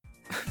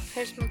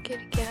There's my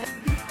kitty cat.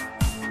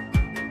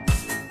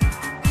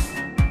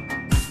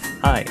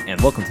 Hi,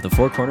 and welcome to the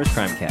Four Corners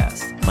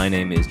Crimecast. My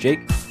name is Jake.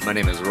 My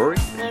name is Rory.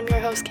 And I'm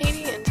your host,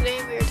 Katie, and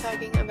today we are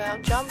talking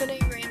about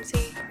JonBenet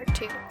Ramsey Part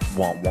 2.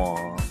 Wah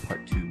wah,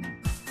 Part 2.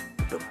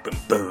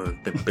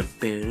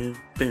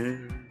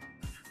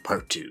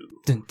 Part 2.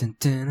 Dun, dun,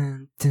 dun,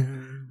 dun,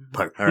 dun.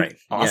 All right.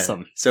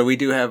 Awesome. Yeah. So we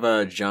do have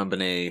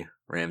JonBenet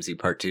Ramsey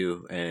Part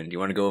 2, and you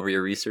want to go over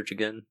your research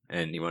again?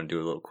 And you want to do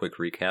a little quick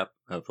recap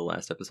of the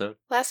last episode?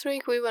 Last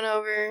week we went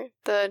over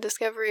the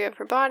discovery of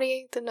her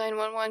body, the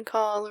 911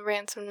 call, the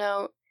ransom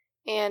note,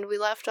 and we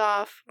left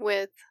off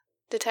with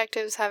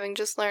detectives having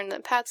just learned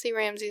that Patsy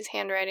Ramsey's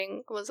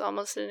handwriting was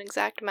almost an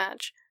exact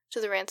match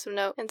to the ransom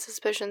note, and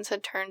suspicions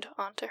had turned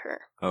onto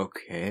her.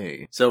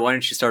 Okay. So why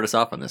don't you start us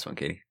off on this one,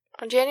 Katie?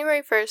 On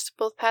January 1st,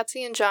 both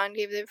Patsy and John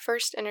gave their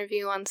first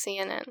interview on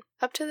CNN.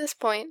 Up to this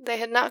point, they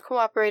had not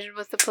cooperated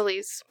with the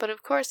police, but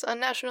of course,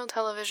 on national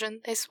television,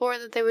 they swore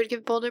that they would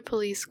give Boulder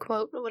police,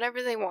 quote,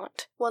 whatever they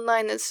want. One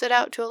line that stood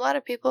out to a lot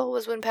of people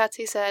was when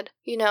Patsy said,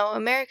 "You know,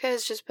 America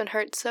has just been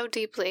hurt so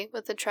deeply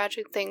with the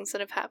tragic things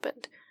that have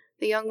happened.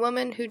 The young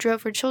woman who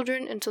drove her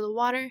children into the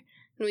water,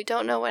 and we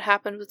don't know what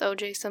happened with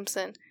O.J.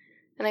 Simpson.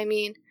 And I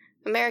mean,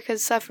 America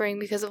is suffering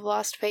because of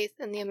lost faith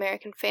in the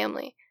American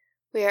family.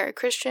 We are a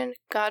Christian,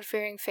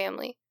 God-fearing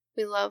family.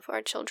 We love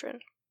our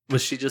children."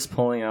 Was she just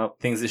pulling out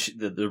things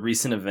that the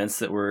recent events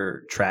that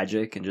were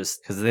tragic and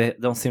just because they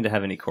don't seem to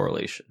have any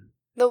correlation?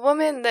 The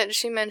woman that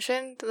she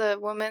mentioned, the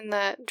woman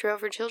that drove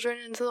her children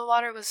into the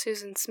water, was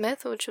Susan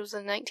Smith, which was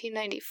in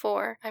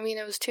 1994. I mean,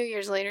 it was 2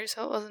 years later,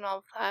 so it wasn't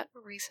all that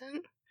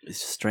recent. It's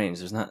just strange.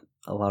 There's not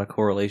a lot of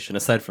correlation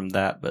aside from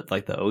that, but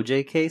like the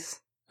OJ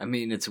case? I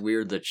mean, it's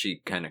weird that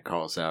she kind of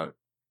calls out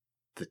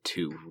the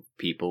two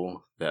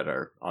people that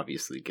are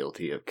obviously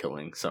guilty of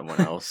killing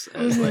someone else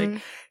as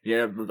like,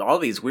 yeah, all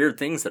these weird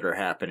things that are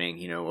happening,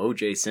 you know,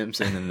 O.J.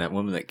 Simpson and that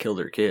woman that killed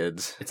her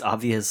kids. It's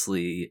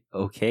obviously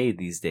okay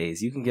these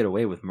days. You can get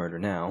away with murder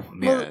now.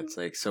 Yeah, Well, it's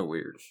like so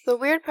weird. The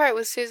weird part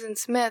with Susan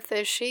Smith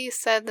is she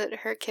said that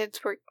her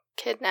kids were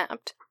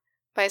kidnapped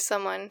by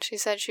someone. She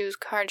said she was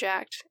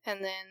carjacked,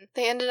 and then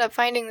they ended up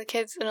finding the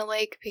kids in a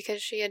lake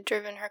because she had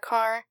driven her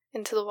car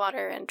into the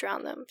water and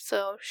drowned them.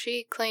 So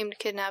she claimed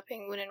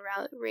kidnapping when in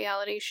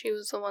reality she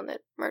was the one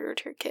that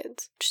murdered her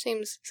kids, which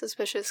seems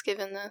suspicious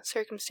given the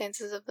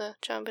circumstances of the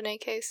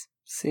JonBenet case.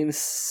 Seems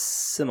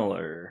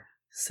similar,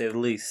 to say the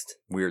least.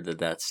 Weird that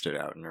that stood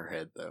out in her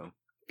head, though.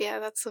 Yeah,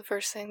 that's the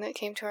first thing that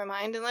came to her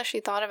mind, unless she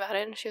thought about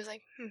it and she was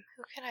like, who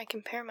can I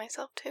compare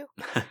myself to?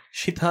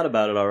 She thought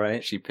about it all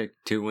right. She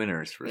picked two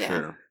winners for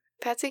sure.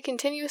 Patsy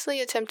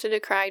continuously attempted to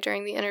cry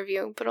during the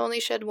interview, but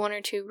only shed one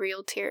or two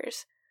real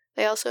tears.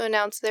 They also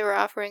announced they were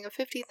offering a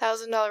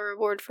 $50,000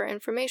 reward for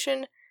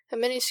information, a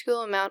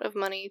minuscule amount of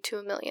money to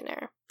a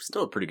millionaire.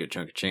 Still a pretty good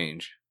chunk of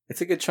change. It's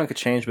a good chunk of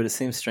change, but it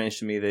seems strange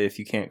to me that if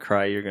you can't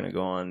cry, you're going to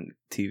go on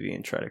TV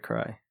and try to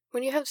cry.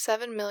 When you have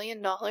 $7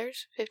 million, $50,000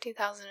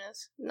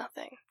 is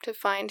nothing. To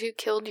find who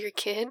killed your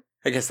kid?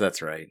 I guess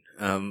that's right.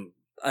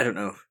 I don't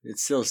know. It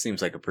still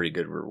seems like a pretty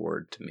good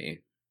reward to me.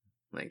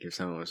 Like if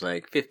someone was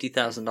like,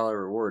 $50,000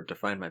 reward to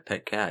find my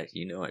pet cat,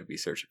 you know I'd be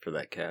searching for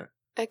that cat.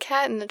 A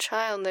cat and a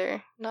child,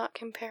 they're not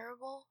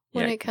comparable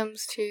when Yeah. it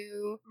comes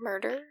to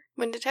murder.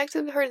 When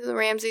detectives heard the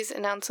Ramseys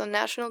announce on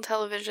national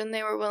television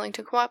they were willing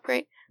to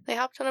cooperate, they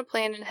hopped on a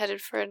plane and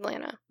headed for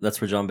Atlanta. That's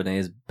where JonBenet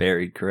is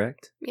buried,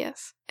 correct?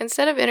 Yes.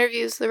 Instead of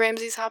interviews, the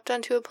Ramseys hopped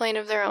onto a plane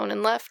of their own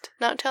and left,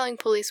 not telling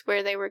police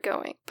where they were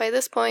going. By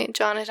this point,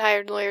 John had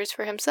hired lawyers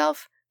for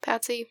himself,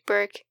 Patsy,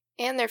 Burke,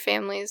 and their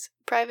families,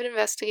 a private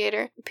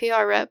investigator, a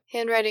PR rep,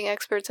 handwriting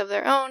experts of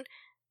their own,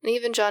 and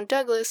even John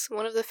Douglas,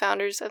 one of the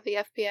founders of the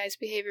FBI's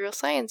Behavioral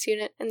Science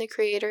Unit and the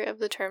creator of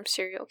the term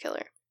serial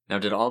killer. Now,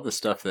 did all the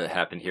stuff that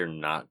happened here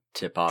not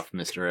tip off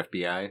Mr.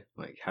 FBI?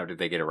 Like, how did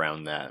they get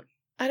around that?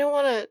 I don't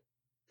want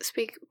to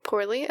speak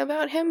poorly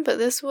about him, but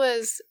this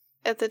was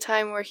at the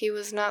time where he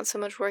was not so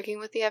much working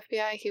with the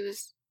FBI, he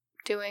was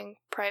doing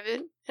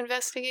private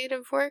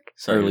investigative work.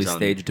 So he Early was on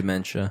stage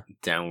dementia.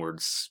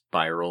 downward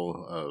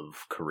spiral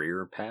of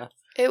career path?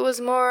 It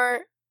was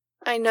more,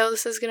 I know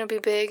this is going to be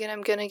big and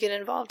I'm going to get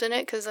involved in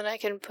it because then I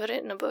can put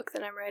it in a book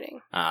that I'm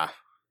writing. Ah,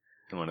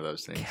 one of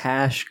those things.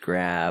 Cash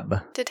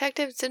grab.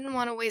 Detectives didn't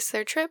want to waste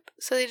their trip,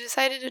 so they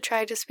decided to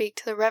try to speak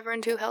to the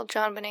Reverend who held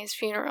JonBenet's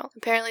funeral.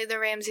 Apparently the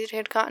Ramseys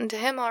had gotten to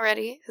him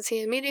already, as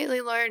he immediately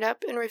lawyered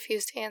up and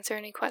refused to answer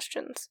any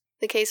questions.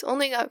 The case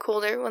only got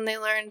colder when they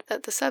learned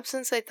that the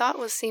substance they thought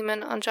was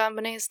semen on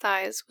JonBenet's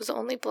thighs was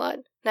only blood.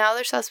 Now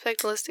their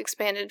suspect list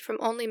expanded from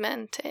only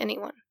men to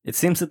anyone. It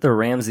seems that the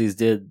Ramseys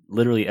did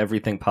literally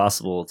everything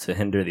possible to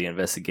hinder the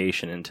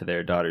investigation into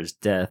their daughter's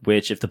death,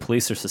 which, if the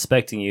police are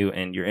suspecting you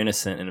and you're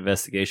innocent, an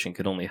investigation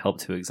could only help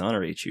to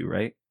exonerate you,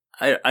 right?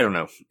 I don't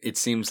know. It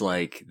seems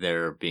like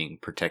they're being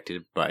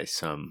protected by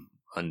some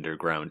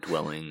underground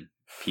dwelling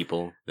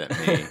people that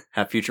may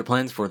have future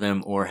plans for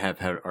them or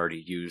have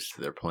already used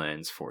their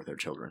plans for their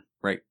children.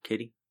 Right,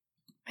 Katie?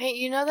 Hey,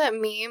 you know that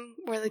meme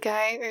where the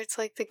guy, or it's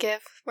like the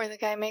gif where the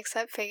guy makes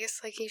that face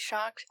like he's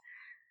shocked?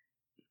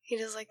 He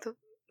does like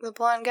the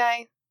blonde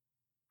guy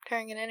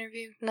during an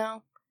interview?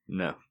 No?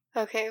 No.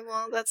 Okay,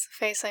 well, that's the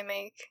face I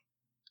make.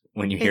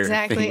 When you hear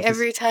Exactly. things.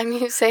 Every time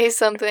you say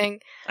something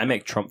I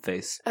make Trump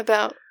face.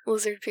 about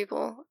lizard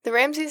people. The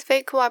Ramseys'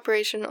 fake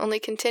cooperation only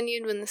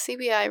continued when the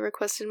CBI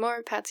requested more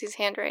of Patsy's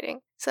handwriting.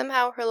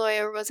 Somehow, her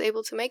lawyer was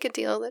able to make a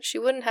deal that she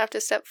wouldn't have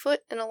to step foot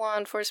in a law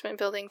enforcement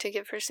building to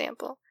give her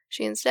sample.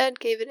 She instead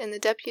gave it in the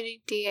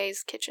deputy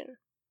DA's kitchen.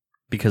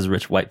 Because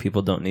rich white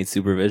people don't need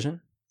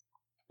supervision?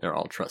 They're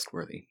all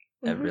trustworthy.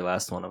 Every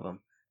last one of them.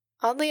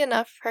 Oddly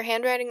enough, her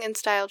handwriting and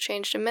style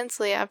changed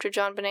immensely after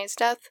JonBenét's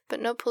death,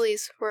 but no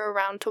police were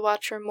around to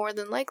watch her more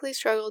than likely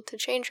struggle to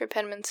change her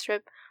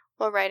penmanship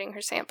while writing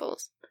her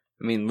samples.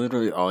 I mean,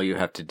 literally all you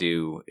have to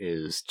do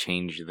is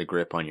change the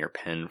grip on your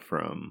pen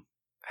from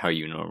how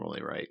you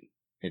normally write.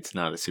 It's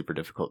not a super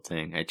difficult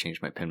thing. I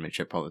change my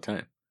penmanship all the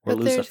time. Or But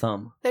lose a there's-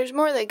 thumb. There's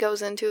more that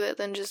goes into it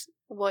than just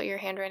what your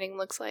handwriting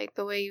looks like.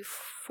 The way you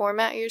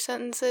format your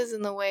sentences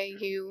and the way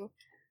you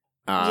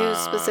use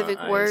specific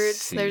I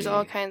words. There's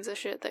all see. kinds of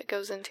shit that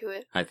goes into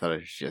it. I thought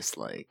it was just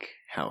like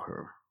how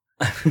her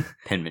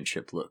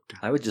penmanship looked.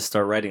 I would just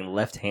start writing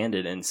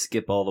left-handed and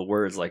skip all the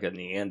words like a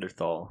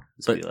Neanderthal.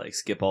 Just be like,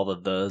 skip all the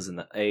thes and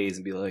the a's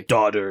and be like,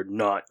 daughter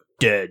not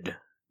dead.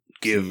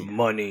 Give See.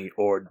 money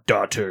or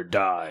daughter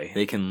die.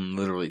 They can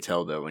literally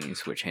tell though when you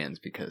switch hands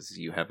because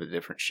you have a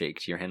different shake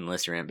to your hand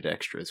unless you're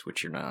ambidextrous,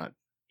 which you're not.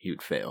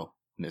 You'd fail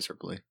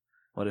miserably.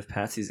 What if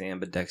Patsy's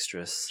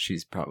ambidextrous?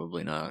 She's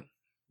probably not.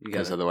 You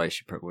Because gotta- otherwise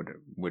she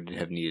would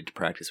have needed to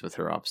practice with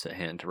her opposite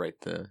hand to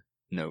write the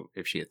note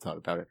if she had thought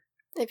about it.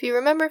 If you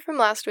remember from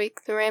last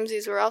week, the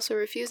Ramseys were also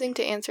refusing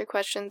to answer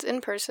questions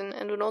in person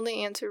and would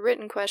only answer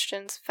written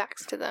questions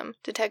faxed to them.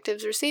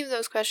 Detectives received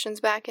those questions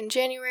back in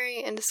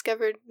January and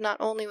discovered not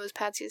only was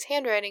Patsy's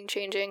handwriting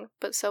changing,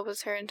 but so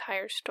was her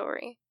entire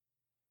story.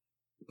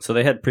 So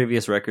they had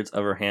previous records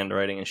of her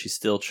handwriting and she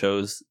still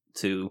chose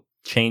to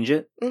change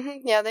it?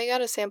 Yeah, they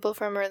got a sample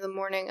from her the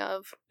morning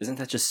of. Isn't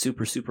that just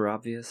super, super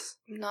obvious?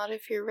 Not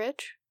if you're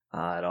rich.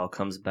 It all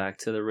comes back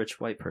to the rich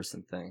white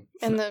person thing.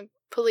 And the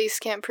police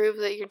can't prove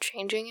that you're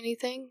changing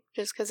anything.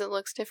 Just because it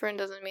looks different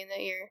doesn't mean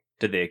that you're...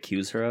 Did they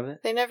accuse her of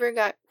it? They never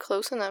got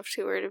close enough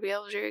to her to be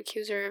able to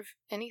accuse her of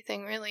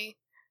anything, really.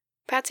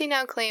 Patsy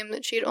now claimed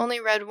that she had only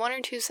read 1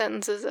 or 2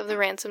 sentences of the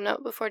ransom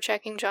note before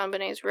checking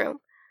JonBenét's room.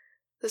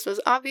 This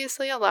was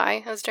obviously a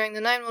lie, as during the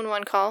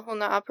 911 call, when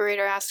the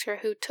operator asked her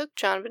who took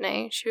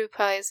JonBenet, she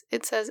replies,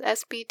 "It says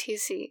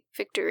SBTC,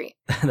 Victory."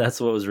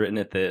 That's what was written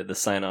at the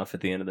sign-off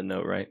at the end of the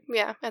note, right?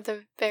 Yeah, at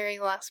the very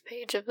last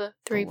page of the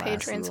 3-page The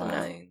last ransom note.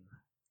 line.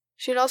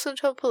 She'd also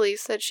told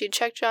police that she'd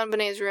checked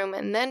JonBenet's room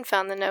and then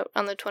found the note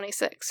on the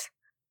 26th.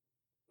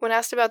 When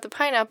asked about the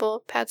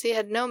pineapple, Patsy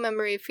had no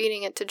memory of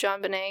feeding it to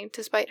JonBenet,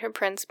 despite her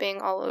prints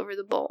being all over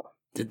the bowl.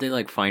 Did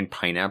they find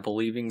pineapple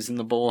leavings in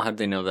the bowl? How'd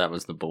they know that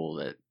was the bowl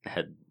that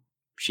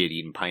she had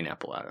eaten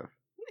pineapple out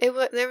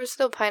of? There was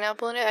still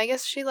pineapple in it. I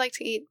guess she liked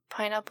to eat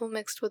pineapple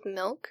mixed with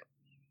milk.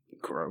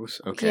 Gross.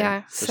 Okay.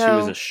 Yeah, So she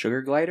was a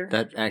sugar glider?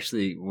 Wouldn't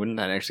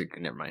that actually,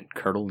 never mind,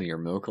 curdle your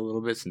milk a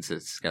little bit since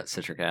it's got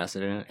citric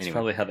acid in it? It's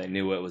probably how they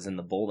knew what was in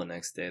the bowl the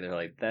next day. They're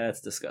like, that's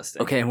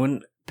disgusting. Okay, and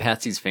wouldn't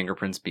Patsy's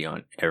fingerprints be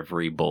on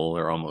every bowl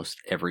or almost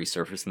every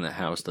surface in the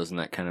house? Doesn't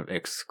that kind of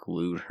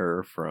exclude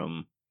her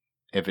from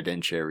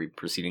evidentiary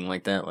proceeding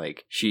like that?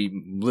 Like, she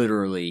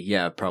literally,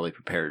 probably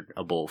prepared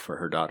a bowl for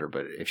her daughter,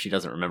 but if she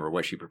doesn't remember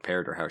what she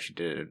prepared or how she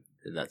did it,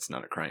 that's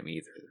not a crime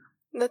either.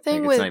 The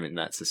thing It's not even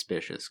that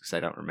suspicious, because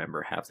I don't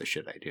remember half the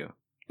shit I do.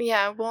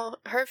 Yeah, well,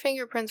 her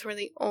fingerprints were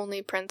the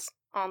only prints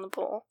on the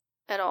bowl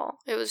at all.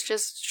 It was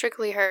just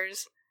strictly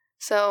hers.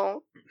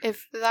 So,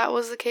 if that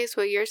was the case,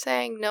 what you're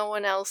saying, no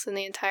one else in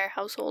the entire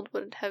household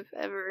would have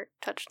ever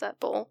touched that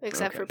bowl,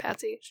 except for Okay.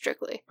 Patsy,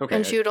 strictly. Okay.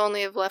 And she would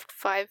only have left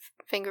 5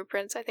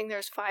 fingerprints. I think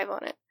there's 5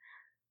 on it.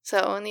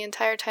 So, in the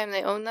entire time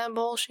they owned that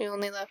bowl, she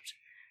only left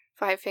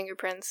 5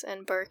 fingerprints,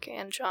 and Burke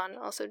and John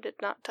also did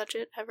not touch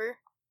it ever.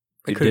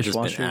 It Do could have just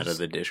been out dishwashers- of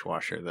the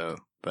dishwasher, though.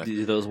 But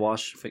Do those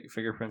wash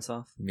fingerprints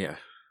off? yeah,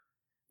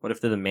 What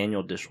if they're the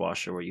manual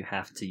dishwasher where you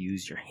have to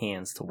use your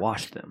hands to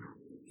wash them?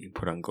 you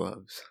put on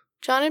gloves.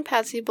 John and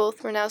Patsy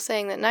both were now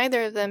saying that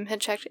neither of them had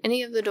checked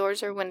any of the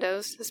doors or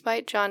windows,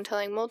 despite John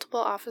telling multiple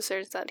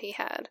officers that he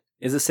had.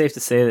 Is it safe to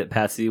say that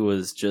Patsy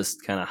was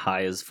just kind of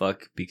high as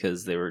fuck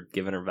because they were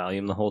giving her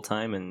Valium the whole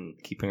time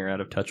and keeping her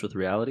out of touch with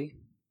reality?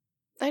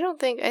 I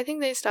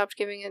think they stopped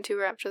giving it to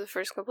her after the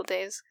first couple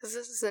days, because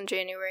this is in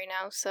January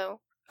now,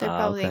 so they're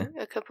probably okay.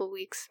 a couple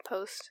weeks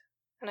post,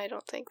 and I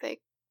don't think they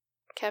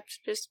kept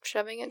just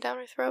shoving it down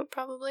her throat,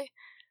 probably.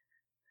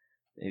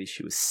 Maybe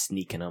she was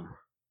sneaking them.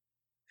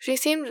 She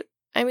seemed,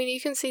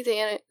 you can see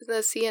the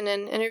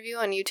CNN interview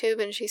on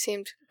YouTube, and she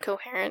seemed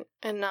coherent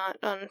and not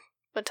on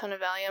a ton of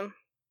Valium.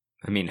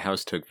 I mean,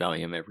 House took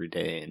Valium every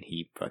day, and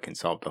he fucking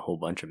solved a whole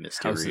bunch of House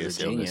is a mysterious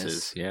genius.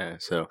 illnesses. Yeah,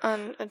 so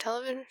On a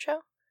television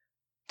show?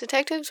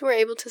 Detectives were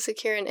able to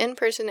secure an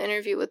in-person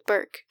interview with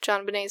Burke,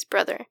 JonBenet's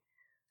brother.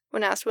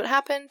 When asked what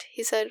happened,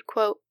 he said,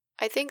 quote,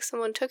 "I think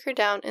someone took her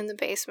down in the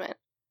basement,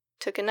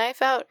 took a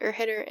knife out or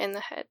hit her in the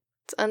head.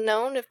 It's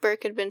unknown if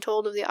Burke had been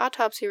told of the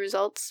autopsy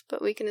results,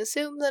 but we can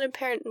assume that a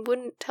parent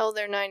wouldn't tell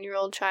their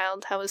 9-year-old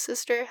child how his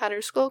sister had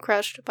her skull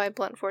crushed by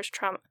blunt force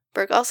trauma.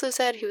 Burke also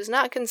said he was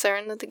not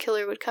concerned that the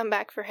killer would come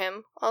back for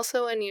him,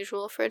 also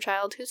unusual for a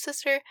child whose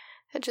sister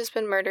had just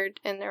been murdered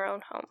in their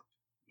own home.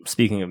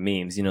 Speaking of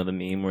memes, you know the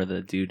meme where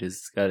the dude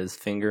has got his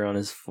finger on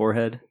his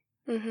forehead?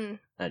 Mm-hmm.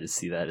 I just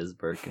see that as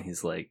Burke, and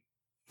he's like,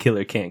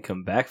 killer can't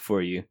come back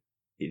for you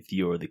if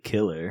you're the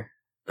killer.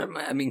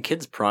 I mean,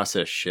 kids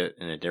process shit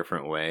in a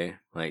different way.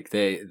 Like,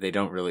 they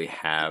don't really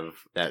have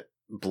that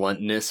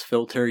bluntness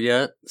filter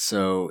yet,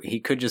 so he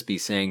could just be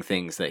saying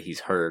things that he's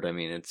heard. I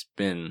mean, it's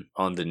been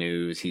on the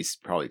news, he's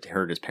probably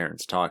heard his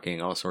parents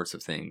talking, all sorts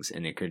of things,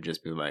 and it could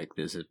just be like,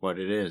 this is what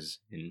it is.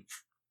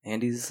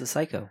 And he's a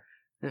psycho.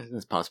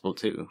 It's possible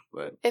too,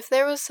 but If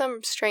there was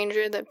some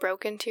stranger that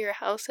broke into your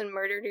house and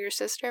murdered your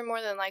sister,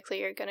 more than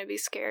likely you're going to be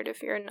scared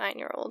if you're a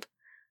 9-year-old.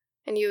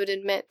 And you would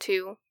admit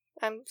to,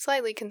 I'm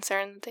slightly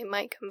concerned that they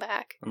might come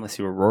back. Unless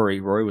you were Rory.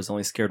 Rory was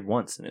only scared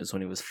once, and it was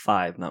when he was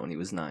 5, not when he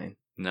was 9.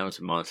 now it's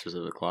monsters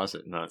of the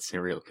closet, not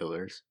serial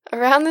killers.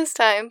 Around this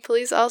time,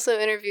 police also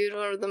interviewed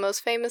one of the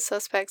most famous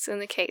suspects in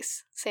the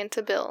case,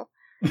 Santa Bill.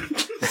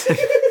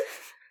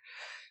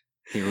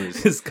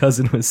 His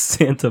cousin was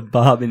Santa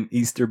Bob and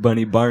Easter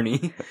Bunny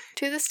Barney.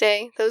 To this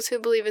day, those who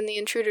believe in the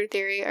intruder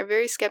theory are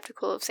very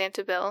skeptical of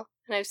Santa Bill,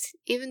 and I've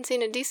even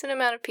seen a decent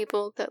amount of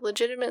people that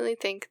legitimately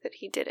think that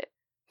he did it.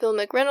 Bill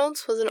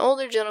McReynolds was an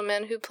older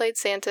gentleman who played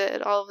Santa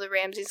at all of the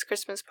Ramseys'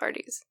 Christmas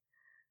parties.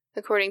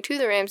 According to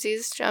the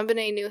Ramseys,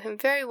 JonBenet knew him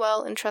very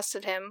well and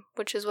trusted him,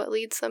 which is what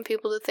leads some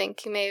people to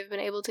think he may have been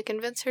able to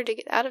convince her to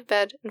get out of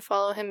bed and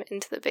follow him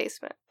into the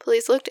basement.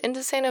 Police looked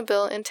into Santa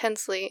Bill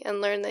intensely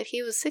and learned that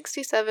he was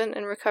 67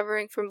 and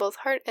recovering from both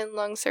heart and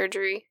lung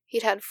surgery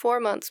he'd had 4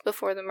 months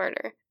before the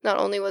murder. Not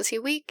only was he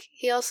weak,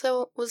 he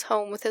also was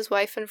home with his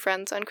wife and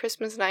friends on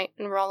Christmas night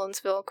in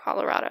Rawlinsville,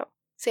 Colorado.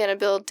 Santa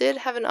Bill did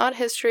have an odd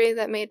history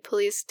that made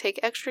police take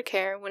extra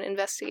care when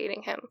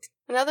investigating him.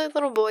 Another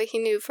little boy he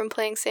knew from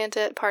playing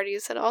Santa at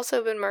parties had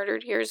also been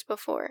murdered years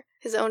before.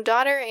 His own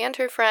daughter and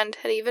her friend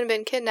had even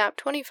been kidnapped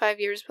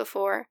 25 years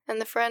before, and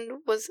the friend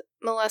was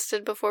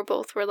molested before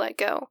both were let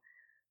go.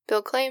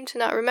 Bill claimed to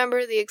not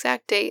remember the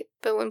exact date,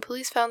 but when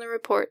police found the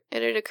report,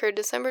 it had occurred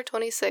December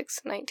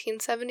 26,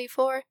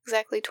 1974,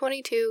 exactly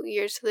 22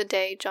 years to the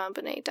day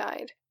JonBenet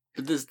died.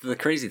 But the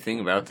crazy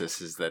thing about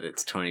this is that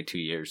it's 22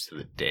 years to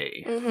the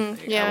day.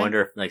 Mm-hmm, yeah. I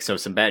wonder if, so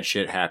some bad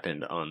shit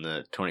happened on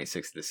the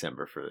 26th of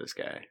December for this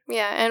guy.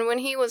 Yeah, and when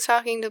he was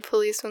talking to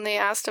police when they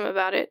asked him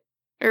about it,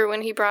 or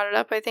when he brought it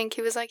up, I think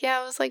he was like,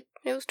 yeah,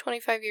 it was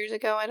 25 years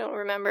ago, I don't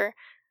remember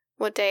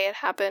what day it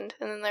happened.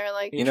 And then they were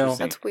like,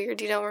 that's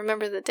weird, you don't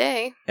remember the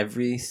day.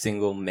 Every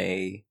single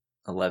May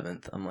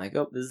 11th, I'm like,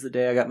 oh, this is the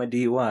day I got my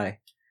DUI.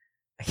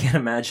 I can't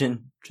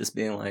imagine just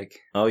being like,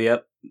 oh,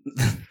 yep,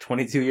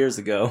 22 years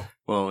ago.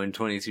 Well, in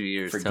 22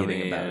 years, tell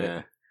me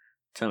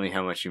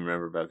how much you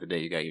remember about the day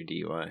you got your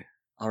DUI.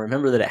 I'll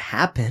remember that it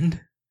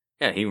happened.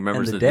 Yeah, he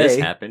remembers that this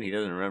happened. He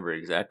doesn't remember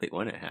exactly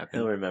when it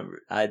happened.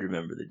 I'd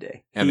remember the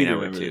day. I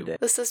would too.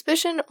 The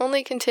suspicion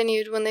only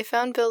continued when they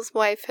found Bill's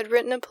wife had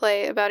written a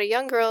play about a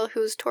young girl who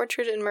was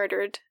tortured and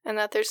murdered, and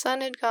that their son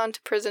had gone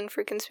to prison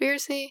for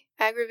conspiracy,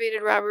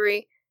 aggravated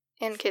robbery,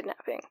 and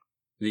kidnapping.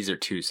 These are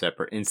two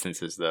separate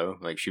instances, though.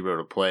 Like, she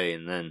wrote a play,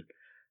 and then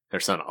their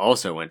son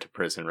also went to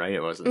prison, right? It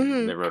wasn't.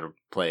 Mm-hmm. They wrote a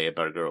play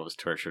about a girl who was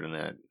tortured, and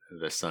that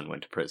the son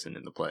went to prison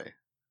in the play.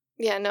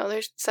 Yeah, no,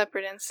 they're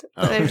separate instances.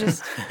 Oh. They're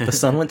just... The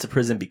son went to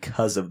prison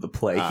because of the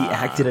play. He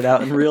acted it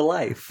out in real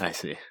life. I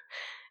see.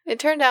 It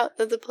turned out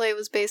that the play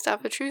was based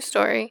off a true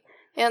story,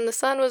 and the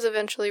son was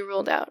eventually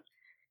ruled out.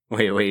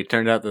 Wait, it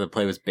turned out that the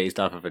play was based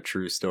off of a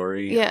true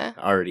story? Yeah.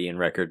 Already in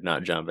record,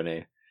 not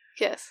JonBenet?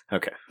 Yes.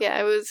 Okay.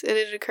 Yeah,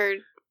 it had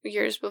occurred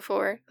years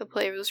before the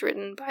play was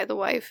written by the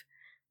wife,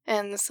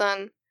 and the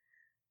son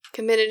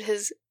committed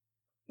his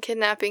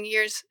kidnapping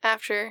years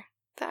after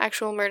the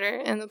actual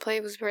murder, and the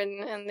play was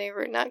written, and they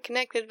were not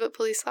connected, but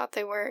police thought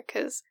they were,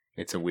 because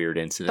it's a weird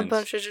incident. A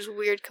bunch of just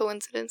weird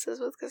coincidences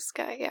with this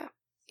guy, yeah.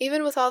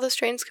 Even with all the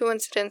strange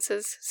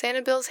coincidences,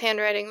 Santa Bill's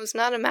handwriting was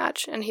not a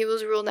match, and he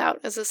was ruled out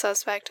as a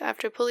suspect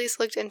after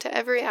police looked into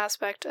every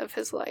aspect of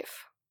his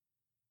life.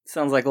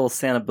 Sounds like old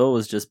Santa Bill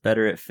was just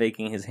better at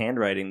faking his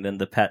handwriting than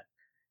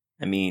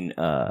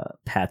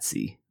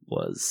Patsy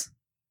was.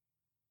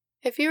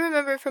 If you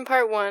remember from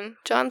part 1,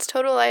 John's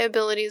total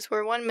liabilities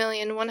were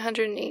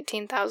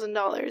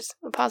 $1,118,000,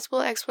 a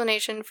possible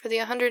explanation for the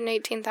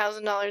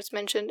 $118,000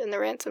 mentioned in the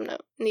ransom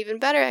note. An even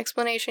better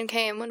explanation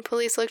came when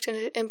police looked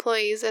into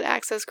employees at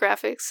Access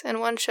Graphics, and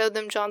one showed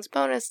them John's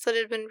bonus that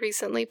had been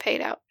recently paid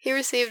out. He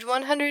received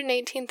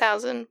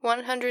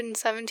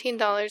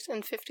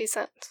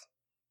 $118,117.50.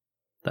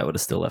 That would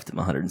have still left him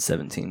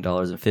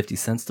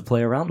 $117.50 to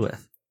play around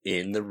with.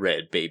 In the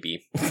red,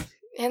 baby.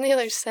 And the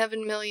other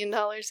 $7 million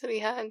that he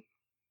had.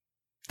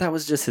 That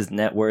was just his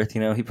net worth, He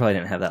probably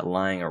didn't have that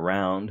lying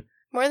around.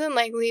 More than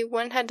likely,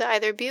 one had to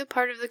either be a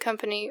part of the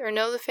company or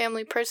know the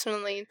family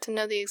personally to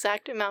know the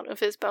exact amount of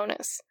his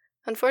bonus.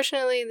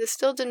 Unfortunately, this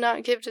still did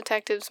not give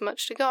detectives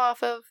much to go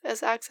off of,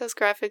 as Access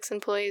Graphics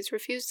employees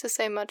refused to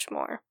say much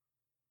more.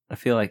 I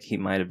feel like he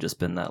might have just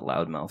been that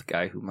loudmouth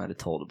guy who might have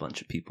told a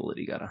bunch of people that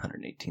he got a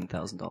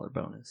 $118,000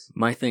 bonus.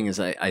 My thing is,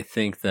 I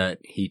think that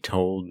he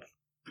told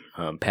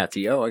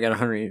Patsy, "Oh, I got a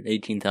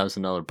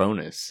 $118,000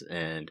 bonus,"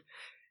 and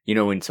you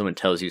know when someone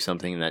tells you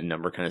something and that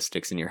number kind of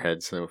sticks in your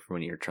head. So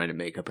when you're trying to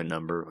make up a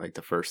number, like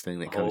the first thing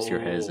that comes to your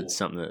head is it's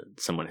something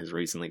that someone has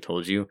recently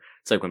told you.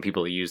 It's like when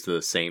people use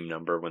the same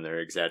number when they're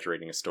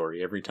exaggerating a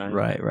story every time.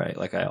 Right.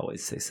 Like I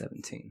always say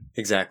 17.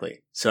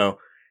 Exactly. So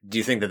do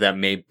you think that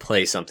may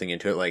play something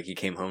into it? Like he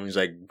came home and he's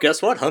like,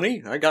 "Guess what,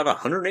 honey? I got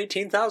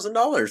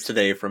 $118,000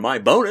 today for my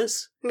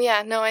bonus."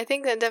 Yeah, no, I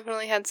think that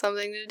definitely had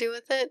something to do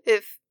with it.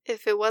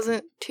 If it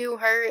wasn't to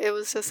her, it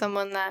was to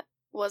someone that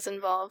was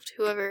involved.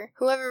 Whoever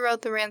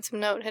wrote the ransom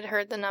note had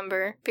heard the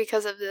number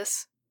because of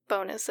this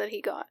bonus that he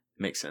got.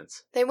 Makes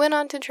sense. They went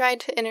on to try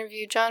to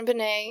interview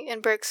JonBenet in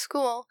Burke's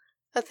school,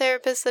 a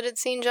therapist that had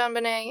seen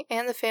JonBenet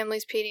and the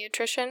family's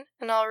pediatrician,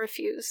 and all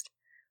refused.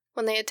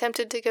 When they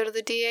attempted to go to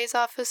the DA's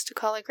office to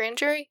call a grand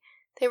jury,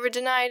 they were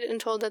denied and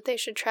told that they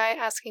should try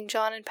asking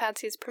John and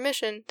Patsy's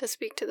permission to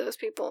speak to those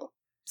people.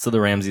 So the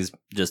Ramseys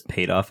just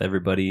paid off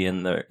everybody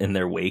in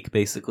their wake,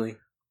 basically?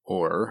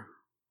 Or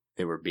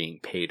they were being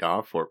paid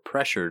off or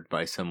pressured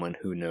by someone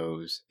who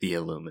knows the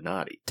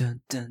Illuminati.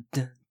 Dun, dun,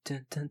 dun,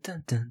 dun, dun,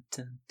 dun, dun,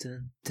 dun,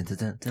 dun, dun,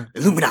 dun, dun,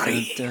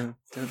 Illuminati! dun,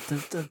 dun,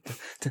 dun, dun,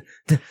 dun,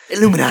 dun.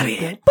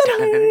 Illuminati!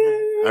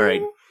 All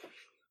right.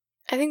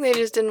 I think they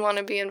just didn't want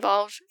to be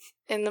involved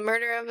in the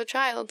murder of a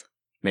child.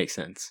 Makes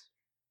sense.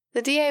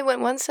 The DA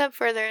went one step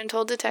further and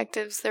told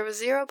detectives there was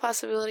zero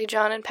possibility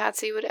John and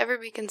Patsy would ever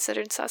be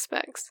considered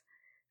suspects.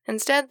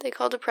 Instead, they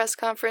called a press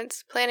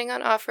conference, planning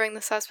on offering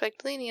the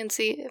suspect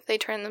leniency if they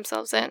turned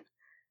themselves in.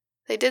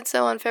 They did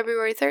so on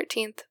February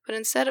 13th, but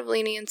instead of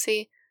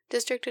leniency,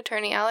 District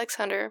Attorney Alex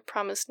Hunter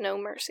promised no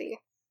mercy.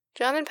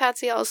 John and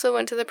Patsy also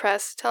went to the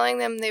press, telling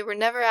them they were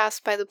never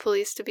asked by the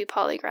police to be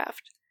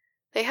polygraphed.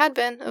 They had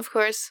been, of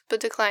course,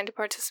 but declined to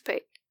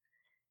participate.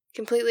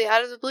 Completely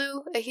out of the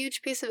blue, a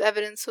huge piece of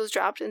evidence was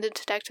dropped into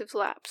detectives'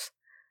 laps.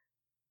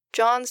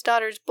 John's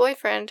daughter's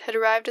boyfriend had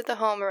arrived at the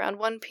home around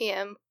 1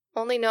 p.m.,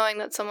 only knowing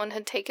that someone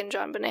had taken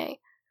JonBenet.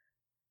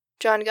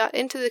 John got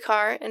into the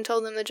car and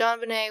told them that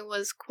JonBenet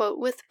was, quote,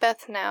 with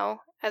Beth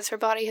now, as her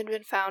body had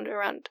been found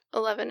around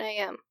 11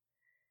 a.m.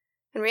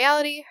 In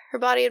reality, her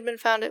body had been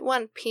found at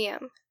 1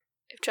 p.m.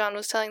 If John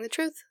was telling the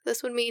truth,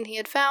 this would mean he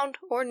had found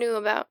or knew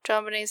about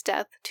JonBenet's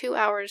death 2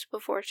 hours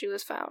before she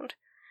was found.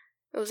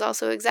 It was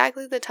also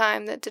exactly the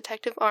time that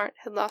Detective Arndt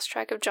had lost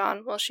track of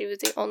John while she was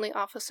the only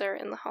officer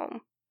in the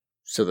home.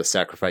 So the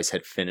sacrifice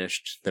had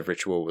finished, the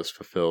ritual was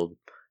fulfilled,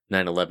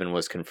 9/11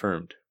 was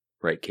confirmed,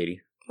 right,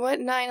 Katie? What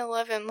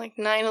 9/11? Like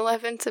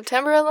 9/11,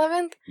 September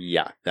 11th?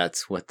 Yeah,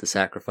 that's what the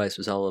sacrifice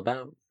was all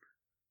about.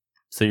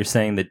 So you're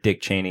saying that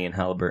Dick Cheney and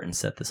Halliburton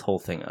set this whole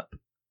thing up?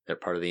 They're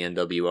part of the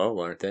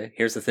NWO, aren't they?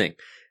 Here's the thing.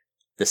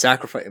 The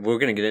sacrifice, we're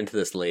going to get into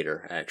this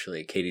later,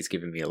 actually. Katie's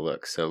giving me a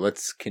look, so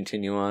let's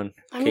continue on.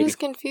 I'm Katie? just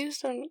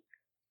confused on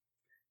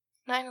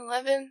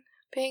 9/11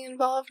 being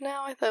involved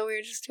now. I thought we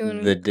were just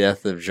doing... The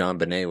death of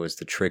JonBenet was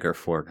the trigger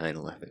for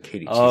 9/11.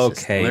 Katie,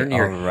 Jesus, Okay, learn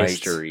your all right.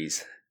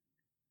 histories.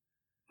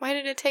 Why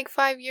did it take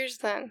 5 years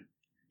then?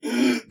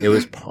 It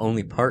was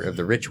only part of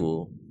the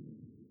ritual.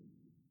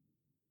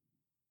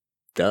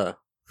 Duh.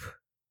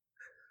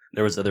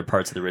 There was other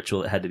parts of the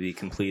ritual that had to be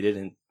completed,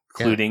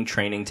 including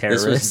training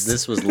terrorists.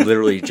 This was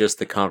literally just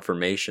the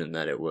confirmation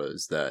that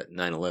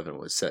 9/11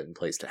 was set in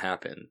place to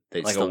happen.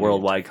 They like still a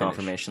worldwide needed to finish.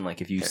 confirmation. Like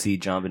if you see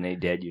JonBenet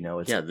dead, you know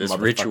it's this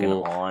motherfucking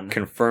ritual on.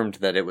 confirmed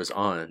that it was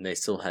on. They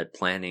still had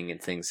planning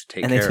and things to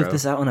take And care they of. took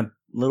this out on a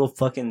little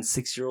fucking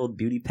 6-year-old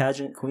beauty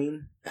pageant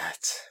queen?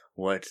 That's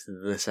what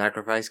the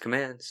sacrifice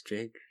commands,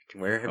 Jake.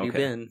 Where have you Okay.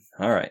 been?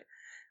 All right.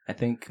 I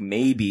think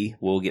maybe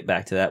we'll get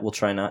back to that. We'll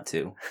try not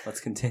to.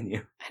 Let's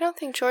continue. I don't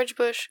think George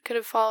Bush could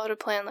have followed a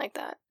plan like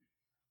that.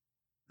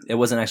 It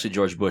wasn't actually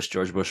George Bush.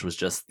 George Bush was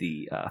just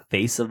the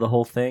face of the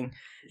whole thing.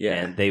 Yeah.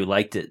 And they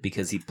liked it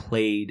because he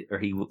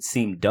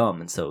seemed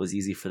dumb. And so it was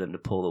easy for them to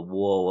pull the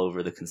wool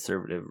over the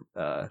conservative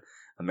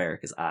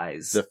America's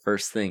eyes. The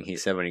first thing he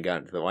said when he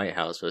got into the White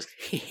House was,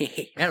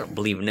 I don't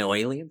believe in no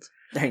aliens.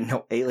 There ain't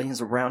no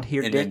aliens around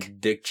here, And Dick. then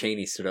Dick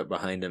Cheney stood up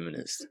behind him and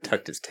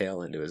tucked his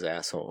tail into his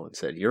asshole and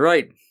said, "You're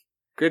right.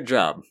 Good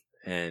job."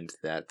 And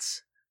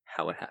that's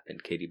how it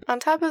happened, Katie.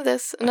 On top of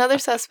this, another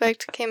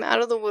suspect came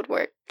out of the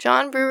woodwork.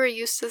 John Brewer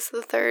Eustace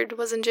III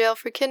was in jail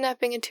for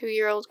kidnapping a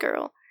 2-year-old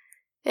girl.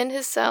 In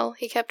his cell,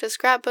 he kept a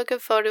scrapbook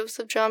of photos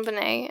of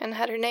JonBenet and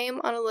had her name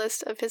on a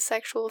list of his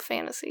sexual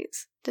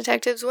fantasies.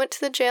 Detectives went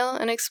to the jail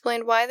and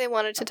explained why they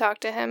wanted to talk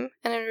to him,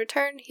 and in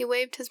return, he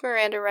waived his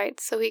Miranda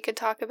rights so he could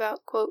talk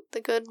about, quote,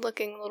 the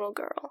good-looking little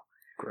girl.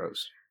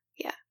 Gross.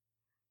 Yeah.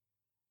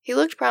 He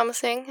looked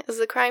promising, as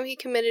the crime he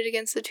committed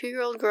against the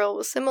 2-year-old girl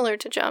was similar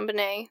to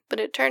JonBenet, but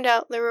it turned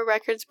out there were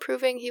records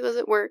proving he was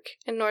at work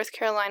in North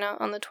Carolina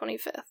on the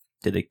 25th.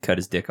 Did they cut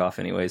his dick off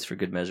anyways for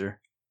good measure?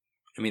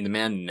 I mean, the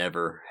man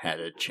never had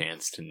a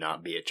chance to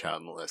not be a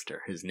child molester.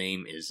 His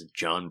name is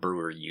John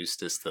Brewer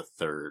Eustace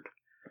III.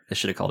 They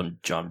should have called him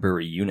John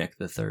Brewer Eunuch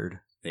III.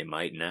 They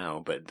might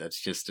now, but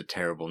that's just a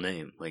terrible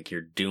name. Like,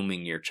 you're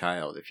dooming your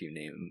child if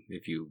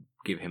you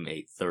give him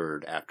a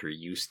third after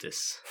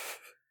Eustace.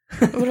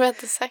 What about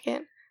the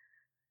second?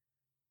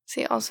 Is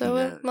he also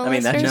a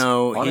molester? I mean,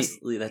 No,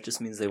 honestly, that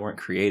just means they weren't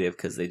creative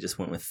because they just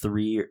went with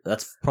 3.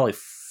 That's probably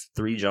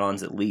 3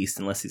 Johns at least,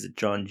 unless he's a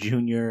John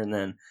Jr. And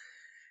then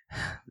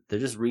they're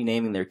just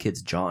renaming their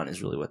kids John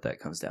is really what that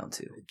comes down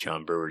to.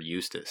 John Brewer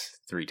Eustace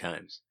 3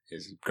 times.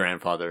 His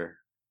grandfather,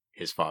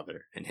 his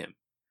father, and him.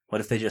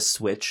 What if they just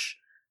switch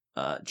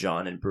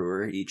John and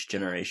Brewer each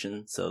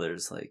generation? So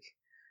there's like...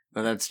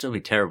 Well, that'd still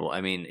be terrible.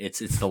 I mean, it's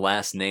the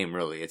last name,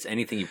 really. It's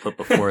anything you put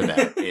before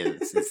that.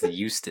 It's the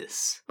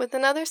Eustace. With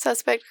another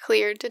suspect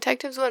cleared,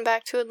 detectives went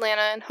back to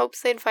Atlanta in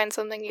hopes they'd find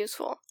something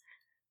useful.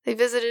 They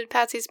visited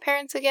Patsy's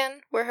parents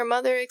again, where her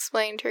mother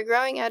explained her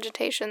growing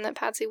agitation that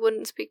Patsy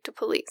wouldn't speak to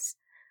police.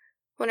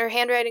 When her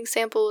handwriting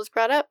sample was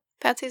brought up,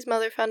 Patsy's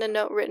mother found a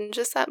note written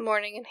just that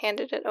morning and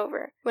handed it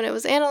over. When it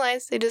was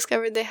analyzed, they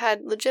discovered they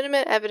had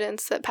legitimate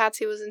evidence that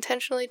Patsy was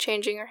intentionally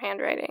changing her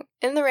handwriting.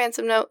 In the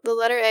ransom note, the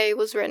letter A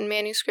was written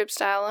manuscript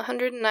style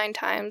 109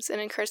 times and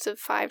in cursive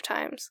 5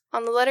 times.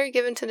 On the letter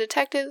given to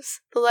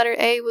detectives, the letter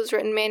A was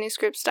written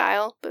manuscript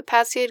style, but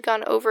Patsy had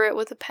gone over it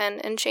with a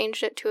pen and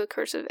changed it to a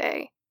cursive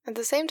A. At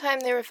the same time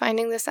they were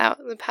finding this out,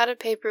 the pad of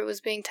paper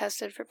was being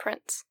tested for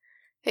prints.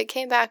 It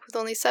came back with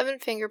only 7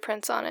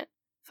 fingerprints on it.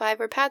 5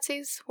 were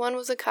Patsy's, 1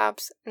 was a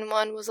cop's, and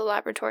 1 was a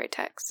laboratory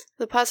tech's.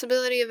 The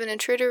possibility of an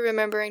intruder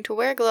remembering to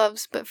wear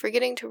gloves but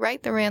forgetting to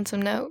write the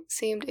ransom note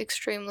seemed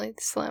extremely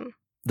slim.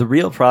 The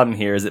real problem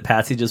here is that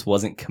Patsy just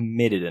wasn't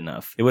committed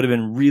enough. It would have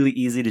been really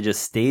easy to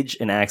just stage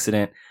an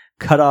accident,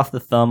 cut off the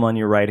thumb on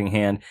your writing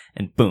hand,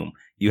 and boom,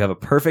 you have a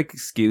perfect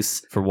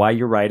excuse for why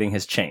your writing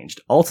has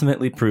changed,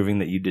 ultimately proving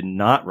that you did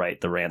not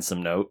write the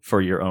ransom note for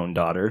your own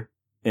daughter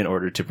in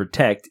order to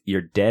protect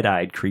your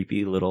dead-eyed,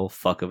 creepy little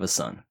fuck of a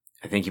son.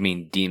 I think you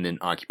mean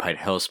demon-occupied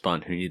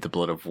hellspawn who need the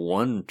blood of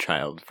one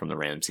child from the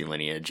Ramsey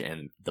lineage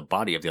and the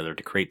body of the other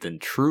to create the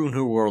true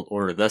New World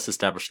Order, thus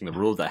establishing the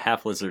rule of the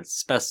half-lizard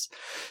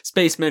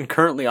spacemen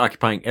currently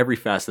occupying every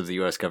facet of the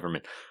U.S.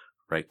 government.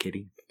 Right,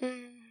 Kitty?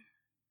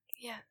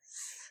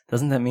 Yes.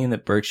 Doesn't that mean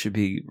that Burke should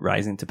be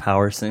rising to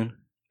power soon?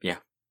 Yeah,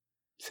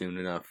 soon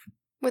enough.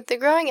 With the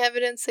growing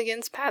evidence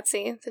against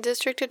Patsy, the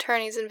district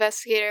attorney's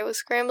investigator was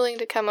scrambling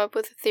to come up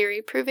with a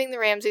theory proving the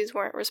Ramseys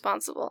weren't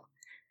responsible.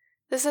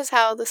 This is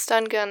how the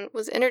stun gun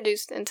was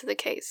introduced into the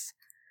case.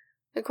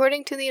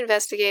 According to the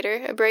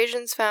investigator,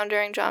 abrasions found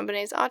during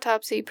JonBenét's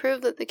autopsy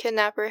proved that the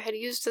kidnapper had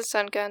used the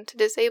stun gun to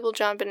disable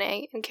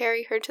JonBenét and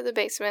carry her to the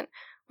basement,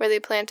 where they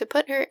planned to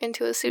put her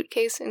into a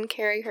suitcase and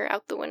carry her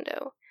out the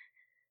window.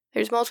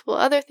 There's multiple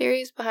other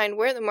theories behind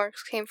where the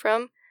marks came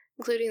from,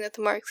 including that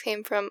the marks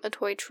came from a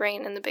toy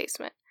train in the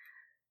basement.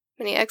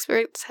 Many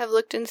experts have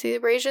looked into the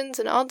abrasions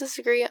and all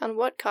disagree on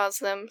what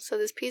caused them, so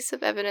this piece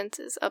of evidence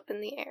is up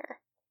in the air.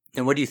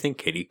 And what do you think,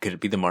 Katie? Could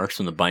it be the marks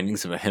from the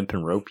bindings of a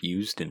hempen rope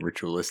used in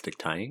ritualistic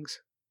tyings?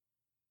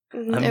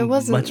 I'm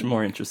much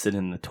more interested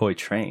in the toy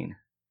train.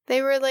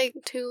 They were like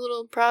 2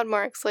 little prod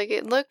marks. Like,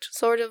 it looked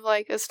sort of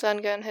like a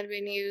stun gun had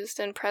been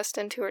used and pressed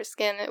into her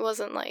skin. It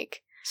wasn't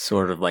like...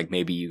 Sort of like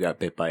maybe you got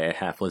bit by a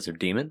half-lizard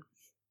demon?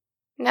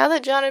 Now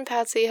that John and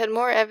Patsy had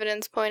more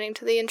evidence pointing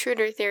to the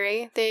intruder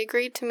theory, they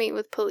agreed to meet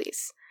with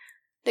police.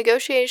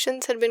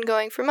 Negotiations had been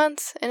going for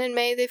months, and in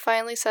May they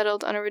finally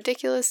settled on a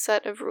ridiculous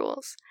set of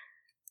rules.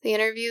 The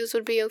interviews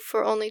would be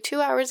for only 2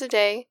 hours a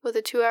day, with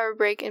a 2-hour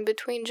break in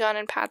between John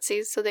and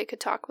Patsy's so they could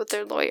talk with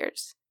their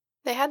lawyers.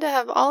 They had to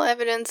have all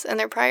evidence and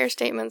their prior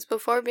statements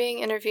before being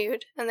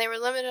interviewed, and they were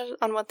limited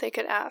on what they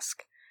could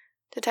ask.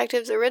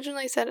 Detectives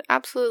originally said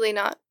absolutely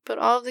not, but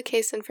all of the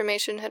case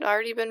information had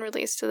already been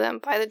released to them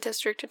by the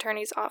district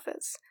attorney's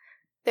office.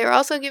 They were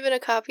also given a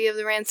copy of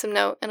the ransom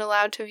note and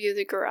allowed to view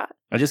the garage.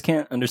 I just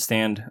can't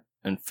understand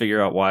and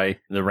figure out why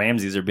the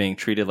Ramseys are being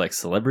treated like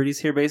celebrities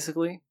here,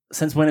 basically.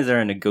 Since when is there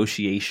a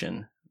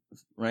negotiation,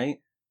 right?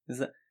 Is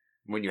that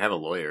when you have a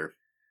lawyer?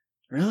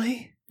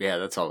 Really? Yeah,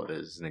 that's all it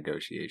is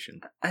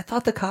negotiation. I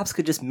thought the cops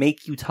could just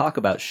make you talk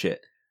about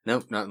shit.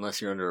 Nope, not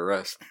unless you're under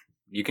arrest.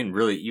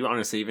 You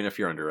honestly, even if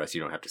you're under arrest,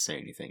 you don't have to say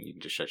anything. You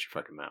can just shut your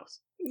fucking mouth.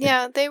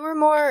 Yeah, they were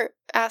more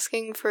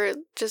asking for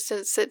just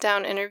a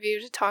sit-down interview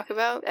to talk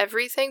about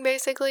everything,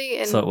 basically.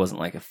 And so it wasn't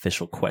like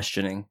official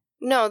questioning?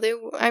 No,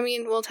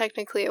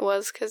 technically it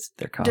was, because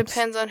it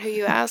depends on who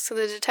you ask. So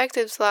the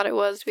detectives thought it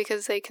was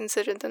because they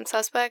considered them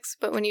suspects,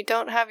 but when you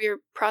don't have your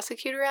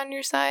prosecutor on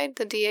your side,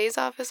 the DA's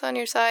office on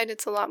your side,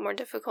 it's a lot more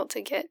difficult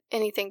to get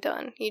anything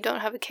done. You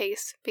don't have a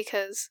case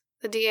because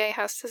the DA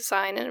has to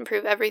sign and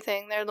approve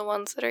everything. They're the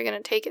ones that are going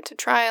to take it to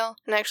trial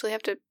and actually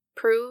have to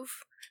prove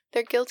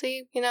they're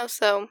guilty,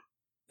 so...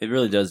 It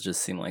really does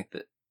just seem like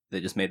that they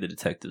just made the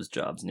detectives'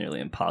 jobs nearly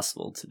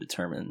impossible to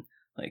determine,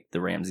 like,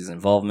 the Ramseys'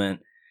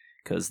 involvement,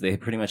 because they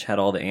pretty much had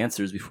all the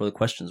answers before the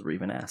questions were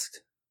even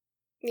asked.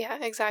 Yeah,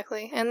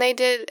 exactly. And they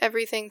did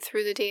everything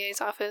through the DA's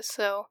office,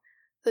 so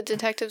the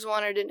detectives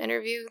wanted an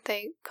interview,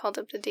 they called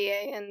up the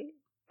DA, and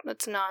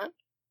that's not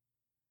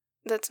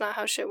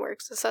how shit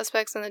works. The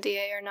suspects and the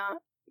DA are not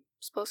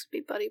supposed to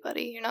be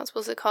buddy-buddy. You're not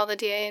supposed to call the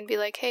DA and be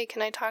like, hey,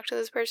 can I talk to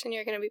this person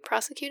you're going to be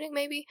prosecuting,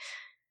 maybe?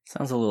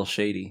 Sounds a little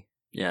shady.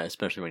 Yeah,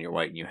 especially when you're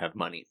white and you have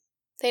money.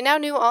 They now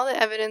knew all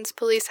the evidence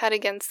police had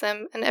against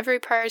them and every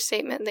prior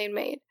statement they'd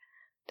made.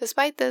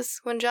 Despite this,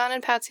 when John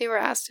and Patsy were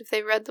asked if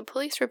they read the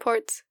police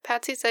reports,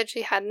 Patsy said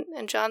she hadn't,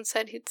 and John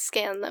said he'd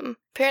scanned them.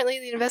 Apparently,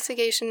 the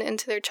investigation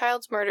into their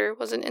child's murder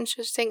wasn't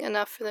interesting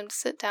enough for them to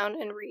sit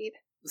down and read.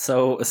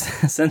 So,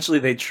 essentially,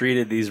 they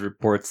treated these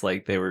reports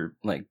like they were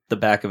like the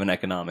back of an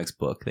economics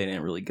book. They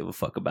didn't really give a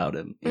fuck about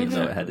him, even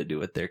though it had to do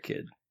with their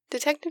kid.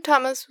 Detective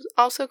Thomas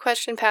also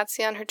questioned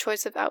Patsy on her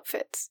choice of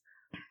outfits.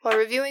 While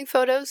reviewing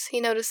photos,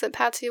 he noticed that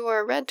Patsy wore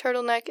a red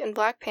turtleneck and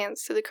black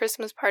pants to the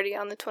Christmas party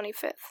on the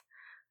 25th.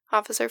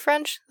 Officer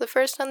French, the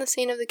first on the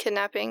scene of the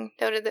kidnapping,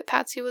 noted that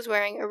Patsy was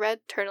wearing a red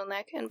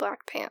turtleneck and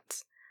black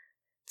pants.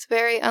 It's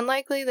very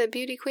unlikely that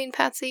beauty queen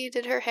Patsy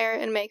did her hair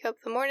and makeup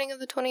the morning of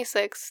the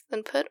 26th,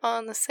 then put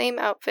on the same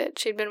outfit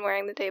she'd been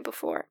wearing the day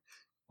before.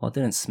 Well, it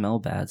didn't smell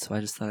bad, so I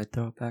just thought I'd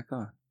throw it back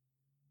on.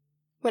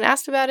 When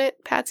asked about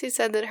it, Patsy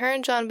said that her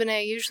and John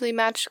Bonet usually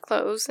matched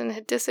clothes and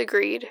had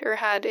disagreed, or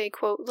had a,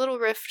 quote, little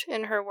rift,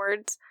 in her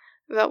words,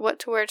 about what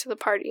to wear to the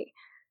party.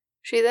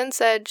 She then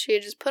said she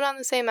had just put on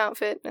the same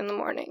outfit in the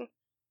morning.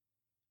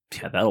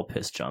 Yeah, that'll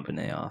piss John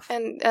Bonet off.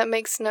 And that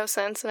makes no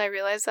sense, and I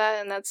realized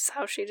that, and that's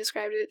how she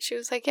described it. She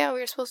was like, yeah, we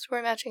were supposed to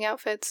wear matching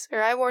outfits,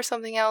 or I wore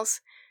something else,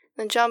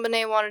 and then John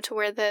Bonet wanted to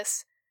wear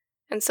this,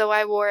 and so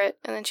I wore it,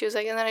 and then she was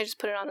like, and then I just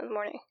put it on in the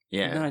morning.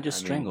 Yeah. And then I just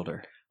strangled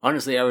her.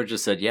 Honestly, I would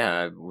just said, yeah,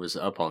 I was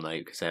up all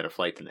night because I had a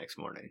flight the next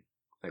morning.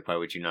 Like, why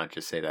would you not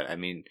just say that? I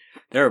mean,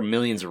 there are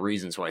millions of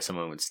reasons why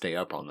someone would stay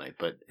up all night,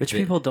 but... Rich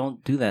people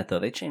don't do that, though.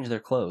 They change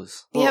their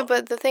clothes. Well, yeah,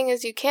 but the thing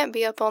is, you can't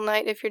be up all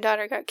night if your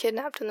daughter got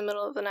kidnapped in the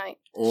middle of the night.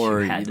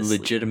 Or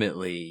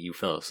legitimately, you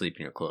fell asleep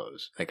in your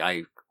clothes. Like,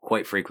 I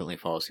quite frequently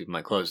fall asleep in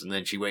my clothes, and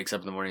then she wakes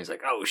up in the morning and is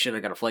like, oh shit, I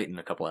got a flight in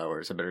a couple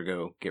hours. I better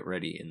go get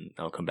ready, and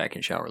I'll come back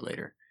and shower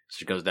later. So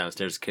she goes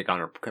downstairs to kick on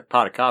her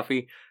pot of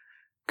coffee,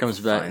 comes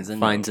back,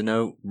 finds a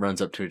note,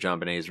 runs up to John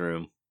Bonet's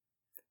room.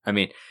 I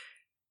mean...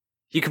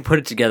 You can put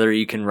it together,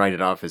 you can write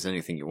it off as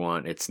anything you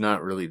want. It's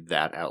not really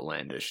that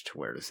outlandish to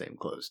wear the same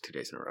clothes 2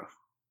 days in a row.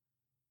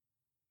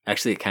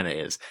 Actually, it kind of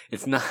is.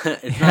 It's not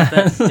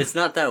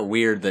that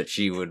weird that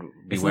she would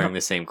be wearing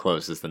the same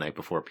clothes as the night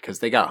before because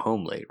they got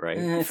home late, right?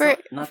 It's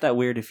not that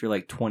weird if you're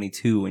like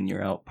 22 and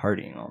you're out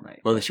partying all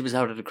night. Well, she was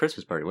out at a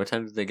Christmas party. What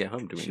time did they get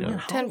home? Do we know?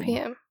 10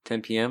 p.m.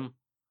 10 p.m.?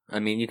 I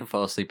mean, you can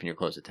fall asleep in your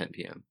clothes at 10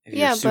 p.m. If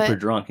you're super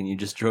drunk and you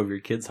just drove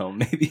your kids home,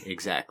 maybe.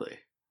 Exactly.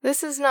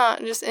 This is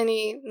not just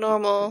any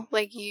normal,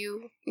 like,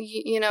 you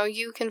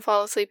can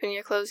fall asleep in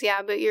your clothes,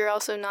 yeah, but you're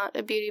also not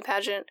a beauty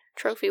pageant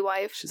trophy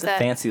wife. She's a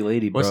fancy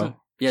lady, bro.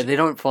 Yeah, they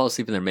don't fall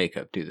asleep in their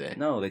makeup, do they?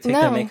 No, they take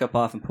their makeup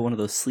off and put one of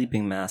those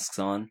sleeping masks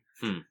on.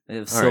 They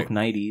have silk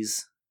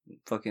nighties,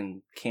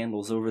 fucking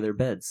candles over their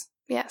beds.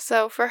 Yeah,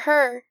 so for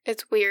her,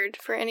 it's weird.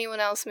 For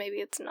anyone else, maybe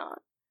it's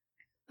not.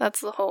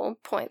 That's the whole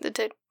point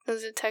the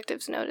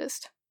detectives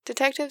noticed.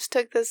 Detectives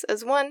took this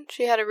as 1,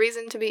 she had a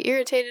reason to be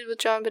irritated with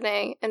John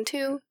Bonet, and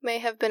 2, may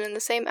have been in the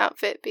same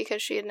outfit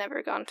because she had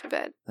never gone to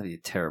bed. That'd be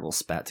a terrible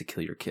spat to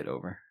kill your kid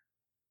over.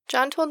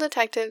 John told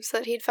detectives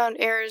that he'd found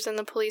errors in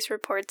the police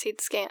reports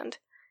he'd scanned.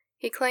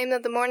 He claimed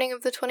that the morning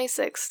of the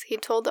 26th,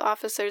 he'd told the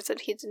officers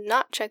that he did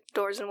not check the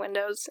doors and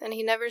windows, and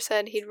he never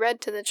said he'd read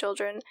to the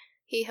children.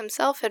 He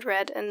himself had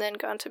read and then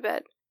gone to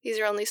bed. These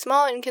are only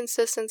small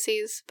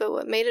inconsistencies, but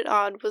what made it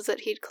odd was that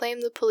he'd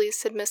claimed the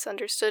police had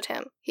misunderstood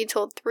him. He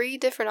told 3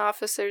 different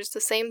officers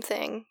the same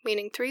thing,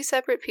 meaning 3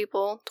 separate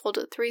people, told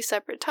it 3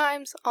 separate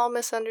times, all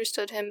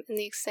misunderstood him in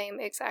the same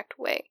exact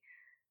way.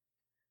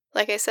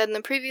 Like I said in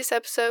the previous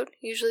episode,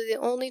 usually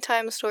the only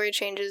time a story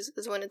changes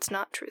is when it's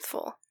not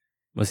truthful.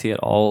 Was he at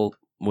all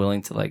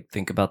willing to,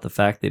 think about the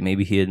fact that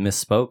maybe he had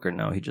misspoke, or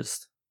no, he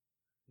just...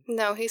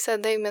 No, he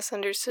said they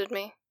misunderstood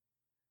me.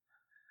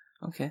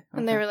 Okay.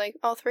 And they were like,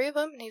 all 3 of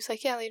them? And he was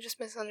like, yeah, they just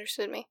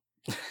misunderstood me.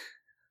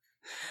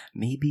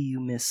 Maybe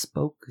you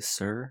misspoke,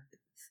 sir.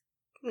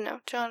 No,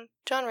 John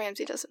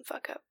Ramsey doesn't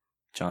fuck up.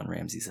 John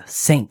Ramsey's a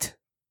saint.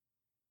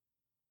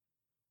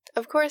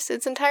 Of course,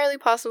 it's entirely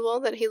possible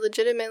that he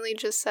legitimately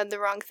just said the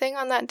wrong thing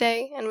on that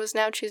day and was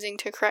now choosing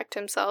to correct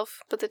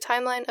himself, but the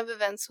timeline of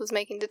events was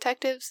making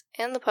detectives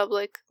and the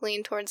public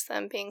lean towards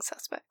them being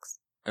suspects.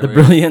 The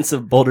brilliance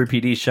of Boulder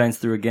PD shines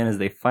through again as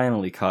they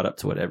finally caught up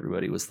to what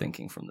everybody was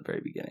thinking from the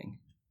very beginning.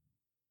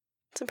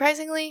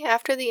 Surprisingly,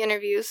 after the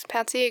interviews,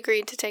 Patsy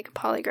agreed to take a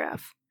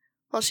polygraph.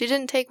 While she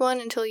didn't take one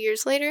until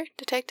years later,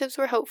 detectives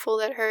were hopeful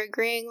that her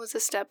agreeing was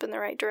a step in the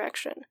right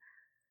direction.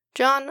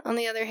 John, on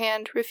the other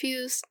hand,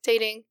 refused,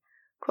 stating,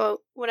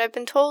 quote, what I've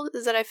been told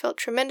is that I felt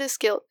tremendous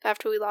guilt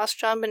after we lost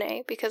John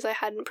Bonet because I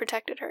hadn't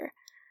protected her.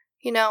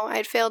 You know,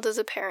 I'd failed as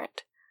a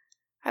parent.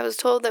 I was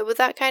told that with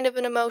that kind of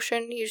an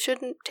emotion, you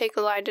shouldn't take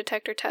a lie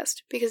detector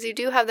test, because you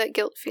do have that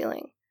guilt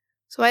feeling.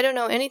 So I don't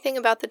know anything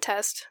about the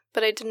test,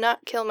 but I did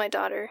not kill my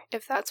daughter,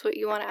 if that's what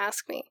you want to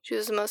ask me. She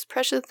was the most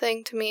precious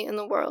thing to me in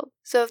the world.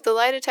 So if the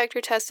lie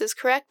detector test is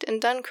correct and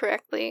done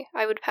correctly,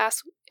 I would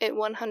pass it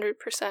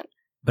 100%.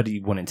 But he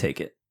wouldn't take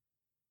it.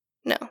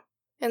 No.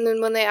 And then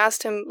when they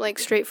asked him, like,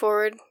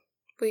 straightforward,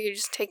 will you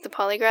just take the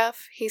polygraph?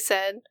 He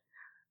said,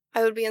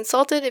 I would be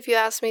insulted if you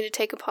asked me to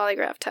take a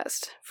polygraph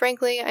test.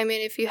 Frankly, I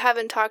mean, if you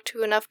haven't talked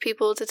to enough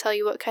people to tell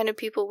you what kind of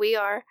people we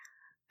are,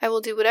 I will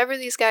do whatever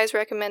these guys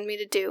recommend me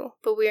to do,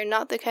 but we are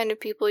not the kind of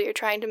people you're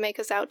trying to make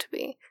us out to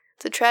be.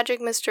 It's a tragic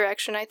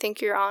misdirection I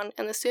think you're on,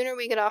 and the sooner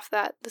we get off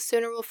that, the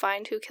sooner we'll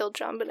find who killed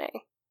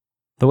JonBenet.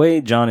 The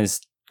way John is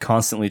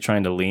constantly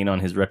trying to lean on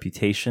his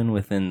reputation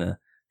within the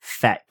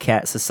fat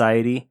cat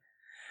society,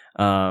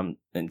 and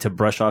to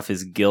brush off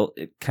his guilt,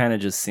 it kind of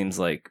just seems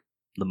like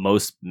the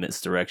most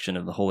misdirection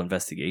of the whole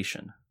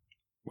investigation.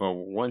 Well,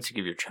 once you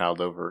give your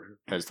child over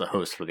as the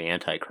host for the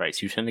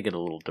Antichrist, you tend to get a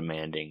little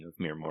demanding of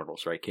mere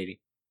mortals, right, Katie?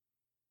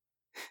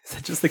 Is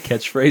that just the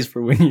catchphrase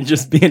for when you're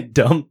just being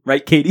dumb,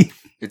 right, Katie?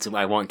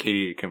 I want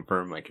Katie to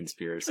confirm my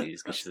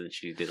conspiracies because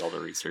she did all the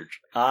research.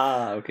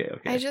 Okay.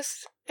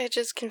 It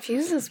just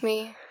confuses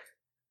me.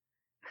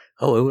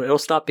 Oh, it'll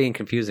stop being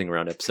confusing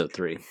around episode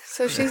 3.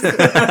 So she's...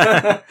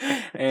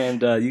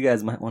 And you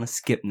guys might want to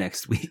skip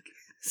next week.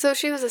 So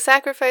she was a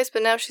sacrifice,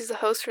 but now she's the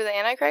host for the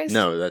Antichrist?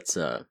 No, that's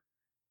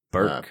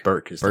Burke.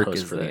 Burke is the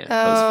host for the Antichrist.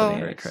 Host for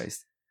the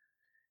Antichrist.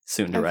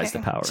 Soon to rise to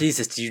power.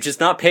 Jesus, do you just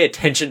not pay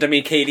attention to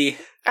me, Katie?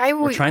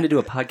 We're trying to do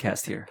a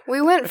podcast here.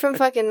 We went from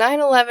fucking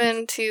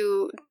 9/11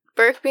 to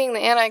Burke being the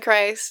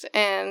Antichrist,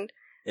 and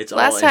it's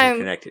all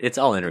interconnected. It's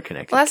all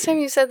interconnected. Last time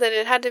you said that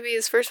it had to be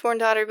his firstborn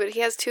daughter, but he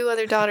has 2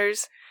 other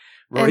daughters.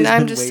 Rory's and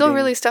I'm just still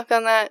really stuck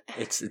on that.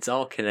 It's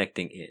all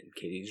connecting in,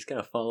 Katie. You just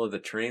gotta follow the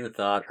train of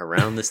thought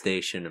around the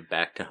station and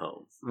back to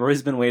home.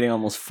 Rory's been waiting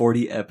almost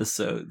 40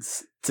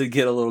 episodes to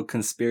get a little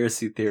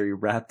conspiracy theory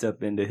wrapped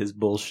up into his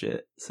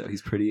bullshit, so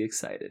he's pretty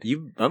excited.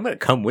 I'm gonna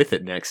come with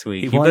it next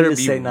week. He you wanted better to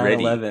be say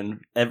ready.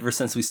 9/11 ever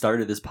since we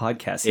started this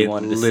podcast. He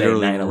wanted to say 9/11. It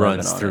literally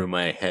runs on through it.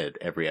 my head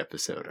every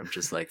episode. I'm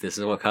just like, this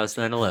is what caused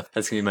 9/11.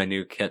 That's gonna be my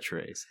new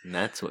catchphrase, and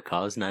that's what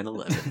caused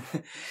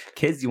 9/11.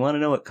 Kids, you want to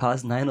know what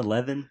caused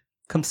 9/11?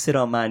 Come sit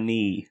on my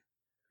knee.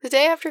 The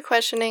day after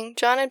questioning,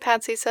 John and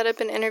Patsy set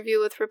up an interview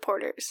with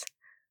reporters.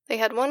 They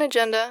had one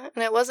agenda,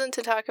 and it wasn't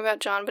to talk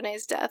about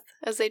JonBenet's death,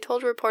 as they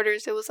told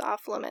reporters it was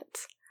off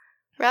limits.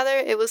 Rather,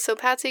 it was so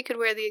Patsy could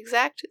wear the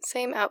exact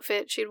same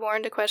outfit she'd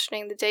worn to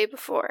questioning the day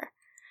before.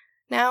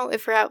 Now,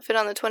 if her outfit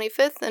on the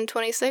 25th and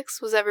 26th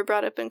was ever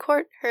brought up in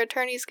court, her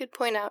attorneys could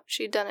point out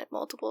she'd done it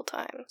multiple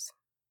times.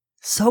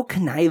 So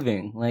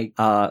conniving.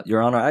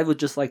 Your Honor, I would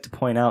just like to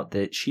point out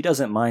that she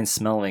doesn't mind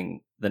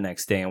smelling the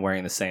next day and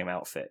wearing the same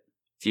outfit.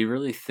 Do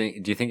you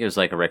think it was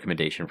like a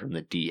recommendation from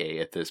the DA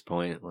at this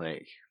point?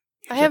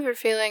 I have a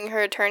feeling her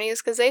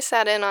attorneys, because they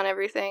sat in on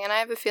everything, and I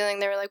have a feeling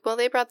they were like, well,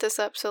 they brought this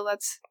up, so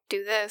let's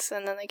do this,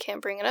 and then they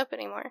can't bring it up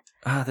anymore.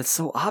 That's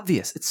so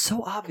obvious. It's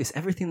so obvious.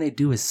 Everything they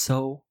do is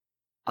so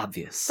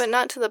obvious. But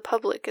not to the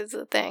public is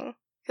the thing,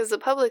 because the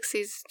public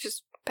sees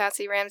just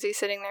Patsy Ramsey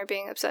sitting there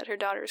being upset her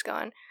daughter's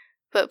gone,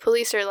 but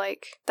police are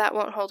like, that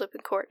won't hold up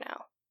in court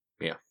now.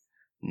 Yeah.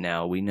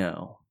 Now we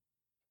know.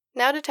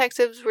 Now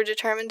detectives were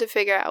determined to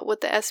figure out what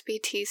the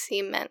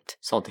SBTC meant.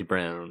 Salty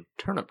brown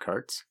turnip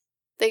carts.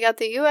 They got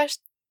the U.S.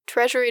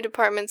 Treasury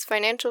Department's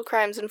Financial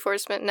Crimes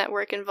Enforcement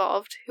Network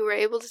involved, who were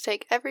able to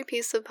take every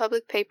piece of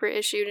public paper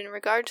issued in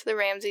regard to the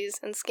Ramseys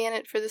and scan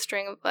it for the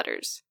string of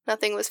letters.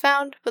 Nothing was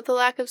found, but the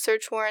lack of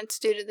search warrants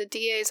due to the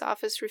DA's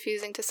office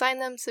refusing to sign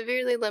them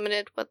severely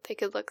limited what they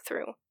could look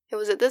through. It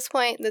was at this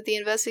point that the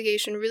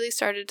investigation really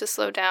started to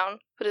slow down,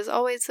 but as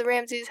always, the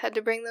Ramseys had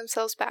to bring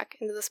themselves back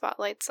into the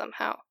spotlight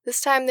somehow.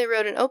 This time they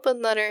wrote an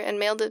open letter and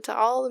mailed it to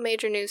all the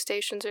major news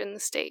stations in the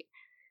state.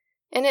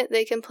 In it,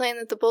 they complained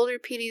that the Boulder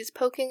PD is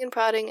poking and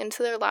prodding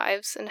into their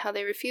lives and how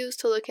they refused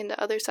to look into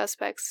other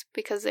suspects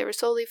because they were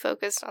solely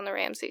focused on the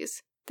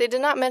Ramseys. They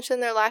did not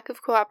mention their lack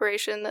of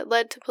cooperation that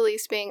led to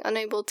police being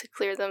unable to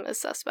clear them as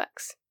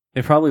suspects.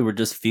 They probably were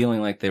just feeling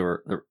like the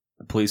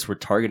police were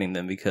targeting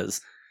them because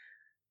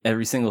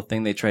every single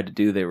thing they tried to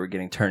do, they were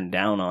getting turned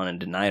down on and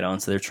denied on,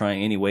 so they're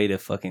trying any way to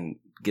fucking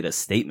get a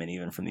statement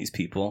even from these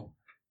people.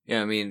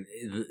 Yeah, I mean,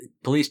 the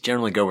police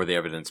generally go where the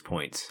evidence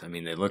points. I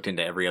mean, they looked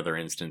into every other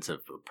instance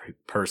of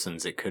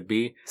persons it could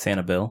be.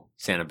 Santa Bill,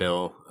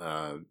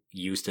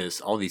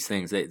 Eustace, all these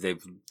things.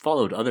 They've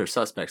followed other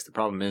suspects. The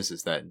problem is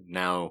that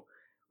now,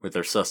 with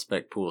their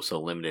suspect pool so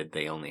limited,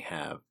 they only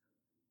have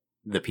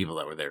the people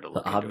that were there to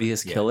look into it. The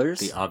obvious killers?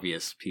 The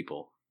obvious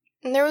people.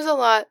 And there was a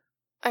lot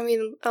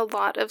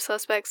of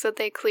suspects that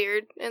they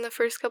cleared in the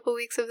first couple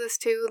weeks of this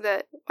too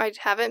that I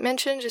haven't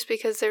mentioned just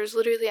because there was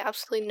literally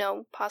absolutely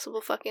no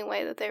possible fucking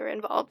way that they were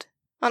involved.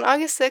 On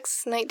August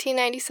 6,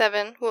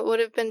 1997, what would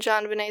have been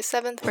JonBenet's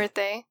 7th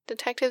birthday,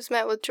 detectives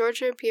met with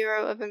Georgia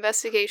Bureau of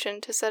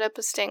Investigation to set up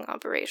a sting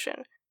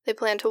operation. They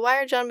planned to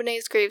wire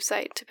JonBenet's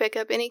gravesite to pick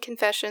up any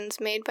confessions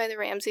made by the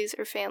Ramseys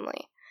or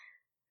family.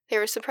 They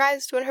were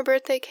surprised when her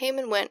birthday came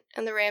and went,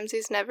 and the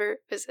Ramseys never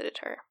visited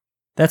her.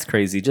 That's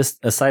crazy.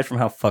 Just aside from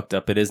how fucked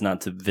up it is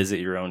not to visit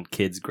your own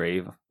kid's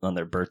grave on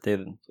their birthday,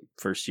 the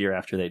first year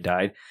after they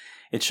died,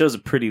 it shows a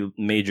pretty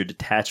major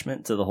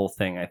detachment to the whole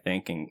thing, I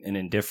think, and an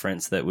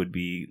indifference that would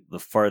be the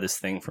farthest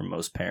thing from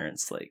most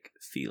parents' like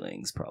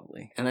feelings,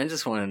 probably. And I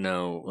just want to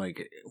know,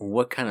 like,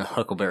 what kind of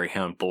Huckleberry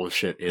Hound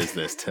bullshit is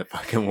this to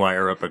fucking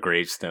wire up a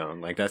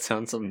gravestone? Like, that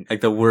sounds like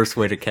the worst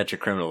way to catch a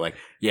criminal. Like,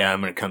 yeah, I'm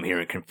gonna come here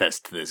and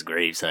confess to this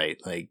gravesite.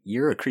 Like,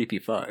 you're a creepy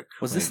fuck.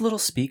 Was like, this little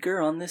speaker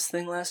on this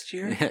thing last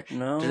year?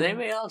 No. Does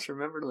anybody else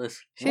remember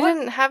this? She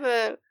didn't have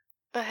a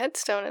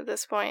headstone at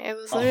this point. It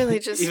was literally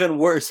just... Even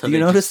worse. So Do you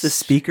they notice just- the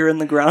speaker in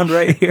the ground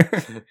right here?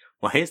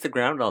 Why is the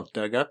ground all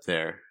dug up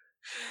there?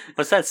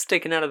 What's that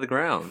sticking out of the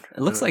ground?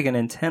 It looks like an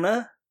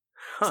antenna.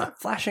 It's Huh. a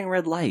flashing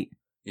red light.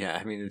 Yeah,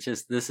 I mean, it's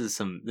just this is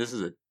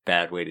a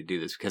bad way to do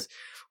this because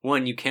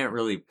one, you can't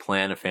really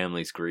plan a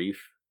family's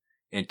grief,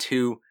 and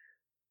two,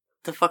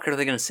 the fuck are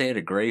they going to say at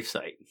a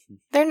gravesite?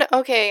 They're no,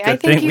 okay, I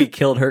Good think thing we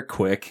killed her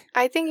quick.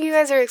 I think you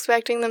guys are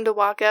expecting them to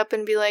walk up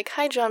and be like,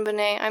 "Hi, John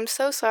Bonet, I'm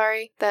so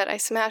sorry that I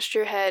smashed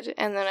your head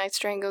and then I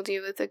strangled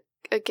you with a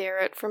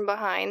garrote from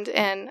behind,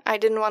 and I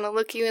didn't want to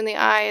look you in the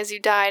eye as you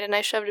died, and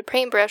I shoved a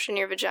paintbrush in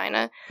your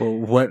vagina." Well,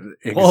 what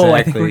exactly? Whoa,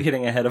 I think we're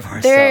getting ahead of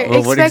ourselves. They're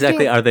Well, what exactly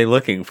expecting- are they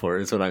looking for?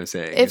 Is what I'm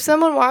saying. If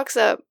someone walks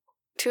up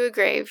to a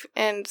grave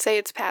and say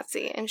it's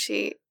Patsy, and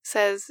she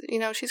says,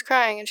 she's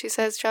crying, and she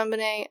says, "John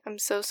Bonet, I'm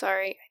so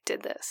sorry I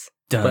did this."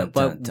 Dun,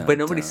 but dun,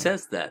 nobody dun.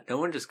 says that. No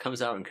one just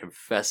comes out and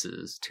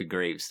confesses to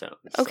gravestones.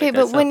 Okay, Like,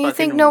 but that's when not you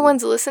think fucking- no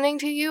one's listening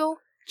to you,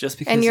 Just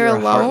because and you're you're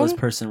a heartless alone?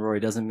 person, Rory,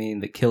 doesn't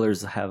mean that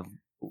killers have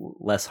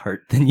less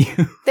heart than you.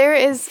 there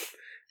is...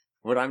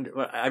 what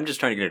I'm just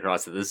trying to get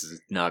across that this is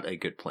not a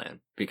good plan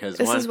because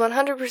This one, is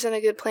 100%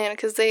 a good plan,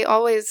 because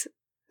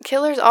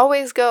killers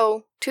always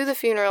go to the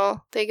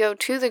funeral, they go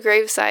to the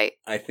gravesite.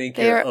 I think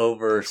they you're are-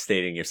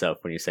 overstating yourself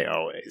when you say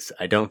always.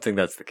 I don't think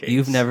that's the case.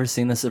 You've never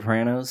seen The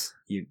Sopranos?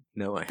 You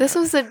know I This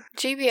have. was the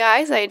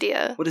GBI's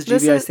idea. What does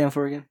This GBI is stand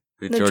for again?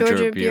 the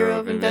Georgia Bureau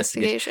of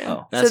Investigation.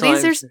 Oh. So That's why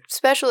these I'm are s-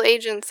 special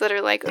agents that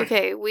are like,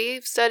 okay,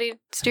 we've studied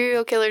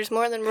serial killers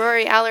more than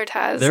Rory Allard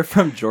has. They're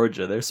from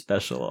Georgia. They're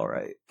special, all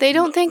right. They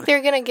don't think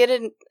they're gonna get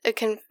a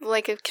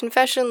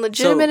confession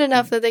legitimate So-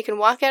 enough that they can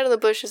walk out of the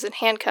bushes and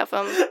handcuff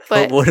them.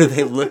 But But what are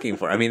they looking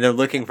for? I mean, they're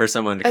looking for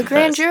someone to a confess.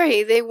 grand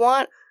jury, they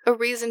want a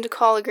reason to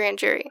call a grand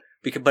jury.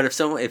 But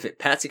if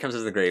Patsy comes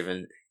to the grave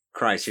and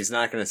cries, she's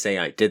not going to say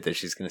I did this.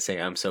 She's going to say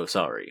I'm so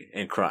sorry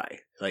and cry.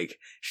 Like,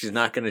 she's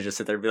not going to just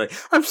sit there and be like,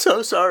 I'm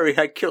so sorry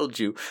I killed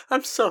you.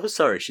 I'm so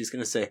sorry. She's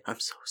going to say, I'm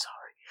so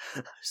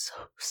sorry. I'm so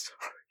sorry.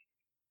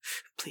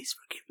 Please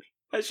forgive me.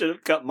 I should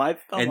have cut my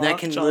thumb And that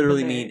can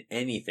literally mean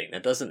anything.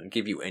 That doesn't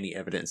give you any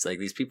evidence. Like,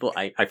 these people,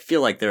 I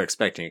feel like they're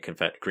expecting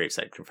a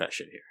graveside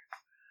confession here.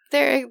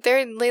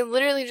 They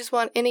literally just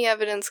want any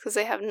evidence because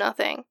they have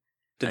nothing.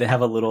 Did they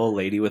have a little old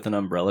lady with an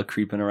umbrella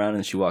creeping around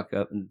and she walk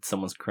up and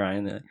someone's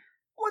crying? They're like,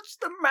 "What's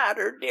the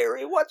matter,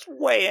 dearie? What's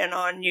weighing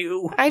on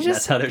you?" And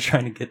that's how they're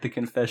trying to get the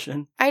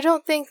confession. I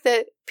don't think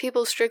that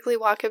people strictly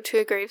walk up to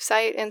a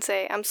gravesite and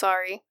say, "I'm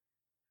sorry.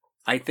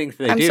 I think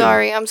they I'm do.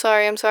 sorry. I'm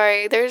sorry. I'm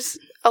sorry." There's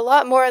a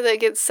lot more that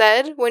gets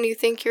said when you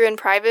think you're in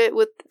private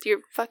with your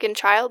fucking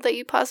child that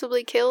you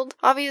possibly killed.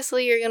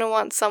 Obviously, you're going to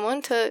want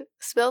someone to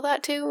spill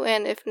that to,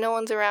 and if no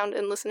one's around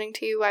and listening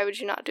to you, why would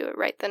you not do it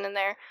right then and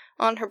there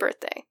on her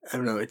birthday? I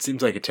don't know. It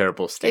seems like a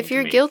terrible sting If to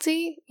you're me.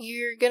 guilty,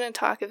 you're going to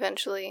talk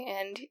eventually,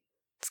 and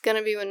it's going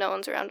to be when no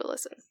one's around to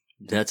listen.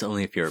 That's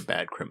only if you're a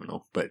bad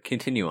criminal. But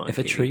continue on. If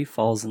a Katie. tree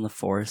falls in the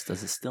forest,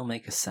 does it still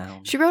make a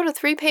sound? She wrote a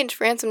 3-page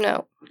ransom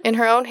note in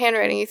her own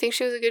handwriting. You think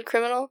she was a good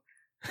criminal?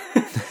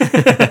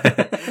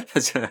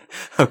 That's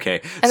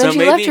okay. And then she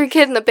left her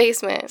kid in the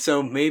basement.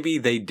 So maybe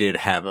they did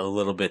have a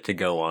little bit to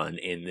go on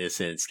in this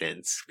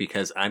instance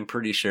because I'm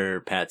pretty sure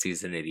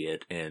Patsy's an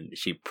idiot and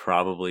she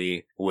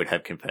probably would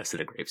have confessed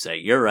at a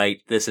gravesite. You're right.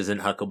 This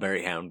isn't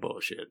Huckleberry Hound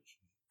bullshit.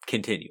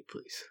 Continue,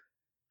 please.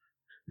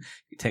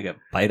 You take a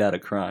bite out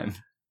of crime.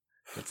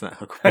 That's not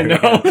Huckleberry know.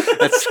 Hound.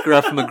 That's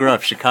Scruff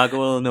McGruff, Chicago,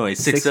 Illinois.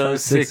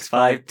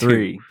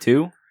 60652.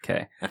 2?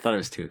 Okay. I thought it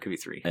was 2. It could be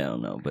 3. I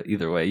don't know, but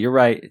either way, you're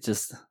right. It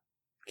just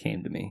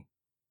came to me.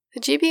 The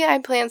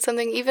GBI planned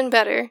something even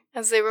better,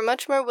 as they were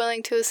much more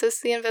willing to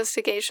assist the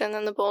investigation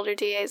than the Boulder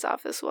DA's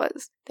office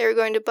was. They were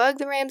going to bug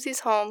the Ramseys'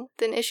 home,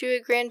 then issue a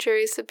grand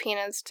jury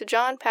subpoenas to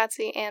John,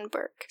 Patsy, and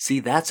Burke. See,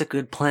 that's a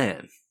good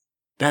plan.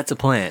 That's a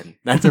plan.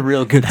 That's a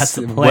real good, That's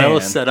a plan.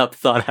 well set up,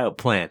 thought out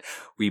plan.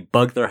 We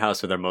bug their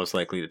house where they're most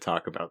likely to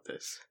talk about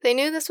this. They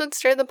knew this would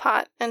stir the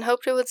pot, and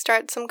hoped it would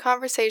start some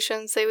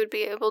conversations they would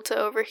be able to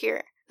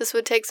overhear. This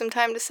would take some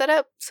time to set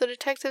up, so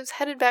detectives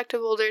headed back to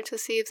Boulder to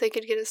see if they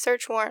could get a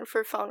search warrant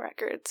for phone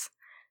records.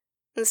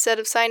 Instead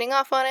of signing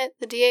off on it,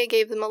 the DA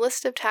gave them a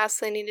list of tasks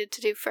they needed to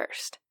do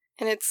first.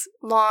 And it's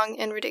long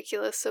and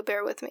ridiculous, so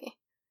bear with me.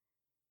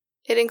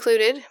 It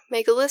included,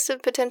 make a list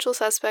of potential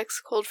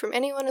suspects culled from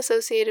anyone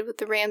associated with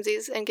the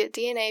Ramseys and get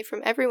DNA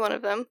from every one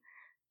of them,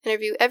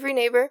 Interview every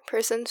neighbor,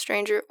 person,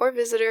 stranger, or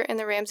visitor in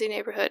the Ramsey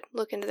neighborhood.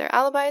 Look into their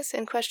alibis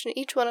and question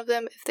each one of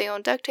them if they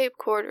own duct tape,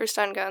 cord, or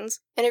stun guns.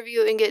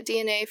 Interview and get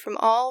DNA from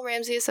all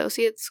Ramsey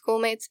associates,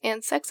 schoolmates,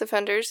 and sex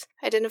offenders.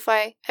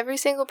 Identify every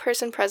single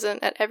person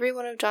present at every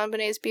one of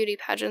JonBenét's beauty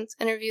pageants.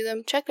 Interview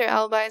them, check their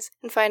alibis,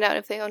 and find out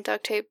if they own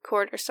duct tape,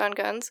 cord, or stun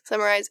guns.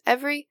 Summarize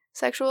every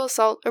sexual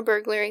assault or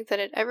burglary that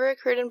had ever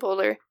occurred in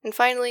Boulder. And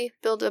finally,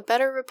 build a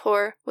better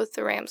rapport with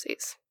the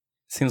Ramseys.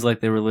 Seems like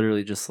they were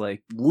literally just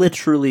like,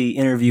 literally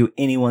interview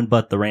anyone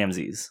but the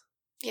Ramseys.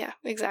 Yeah,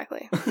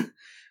 exactly.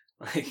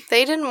 Like,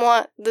 They didn't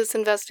want this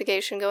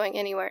investigation going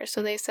anywhere,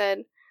 so they said,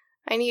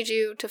 I need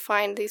you to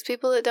find these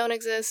people that don't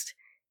exist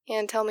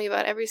and tell me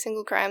about every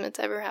single crime that's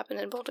ever happened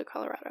in Boulder,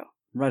 Colorado.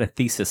 write a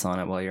thesis on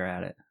it while you're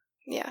at it.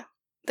 Yeah.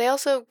 They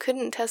also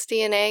couldn't test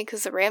DNA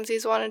because the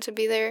Ramseys wanted to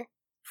be there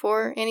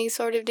for any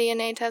sort of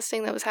DNA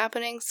testing that was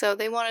happening, so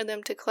they wanted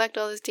them to collect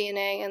all this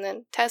DNA and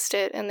then test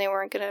it, and they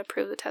weren't going to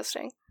approve the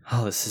testing.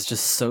 Oh, this is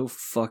just so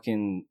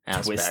fucking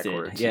Ass twisted.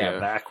 backwards, Yeah, yeah.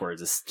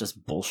 backwards. It's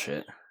just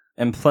bullshit.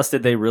 And plus,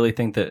 did they really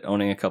think that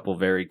owning a couple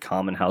very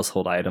common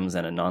household items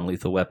and a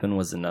non-lethal weapon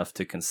was enough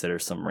to consider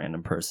some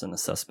random person a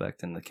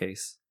suspect in the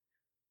case?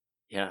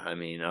 Yeah, I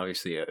mean,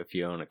 obviously, if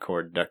you own a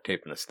cord, duct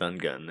tape, and a stun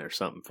gun, there's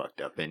something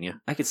fucked up in you.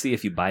 I could see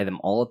if you buy them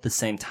all at the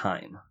same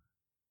time,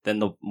 then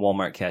the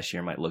Walmart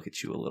cashier might look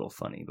at you a little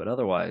funny, but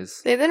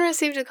otherwise... They then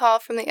received a call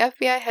from the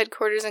FBI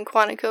headquarters in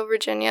Quantico,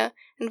 Virginia,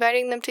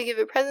 inviting them to give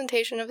a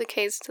presentation of the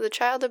case to the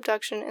Child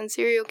Abduction and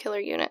Serial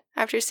Killer Unit.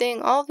 After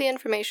seeing all of the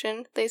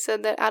information, they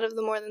said that out of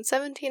the more than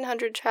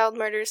 1,700 child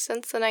murders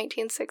since the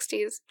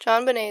 1960s,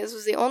 JonBenét's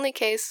was the only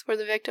case where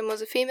the victim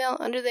was a female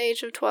under the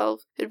age of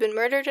 12 who had been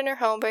murdered in her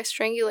home by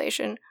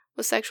strangulation,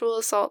 with sexual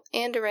assault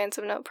and a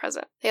ransom note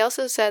present. They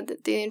also said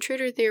that the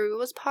intruder theory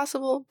was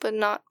possible, but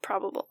not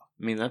probable.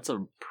 I mean, that's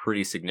a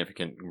pretty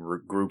significant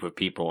group of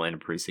people and a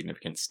pretty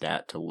significant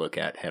stat to look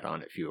at head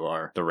on if you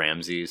are the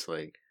Ramseys.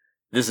 Like,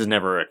 this has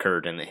never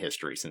occurred in the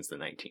history since the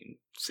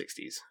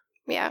 1960s.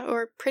 Yeah,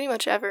 or pretty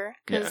much ever,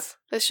 because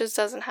this just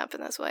doesn't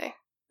happen this way.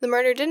 The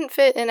murder didn't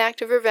fit an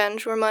act of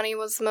revenge where money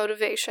was the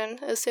motivation,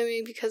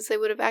 assuming because they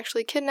would have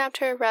actually kidnapped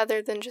her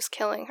rather than just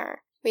killing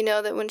her. We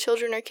know that when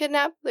children are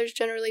kidnapped, there's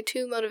generally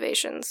two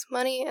motivations,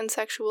 money and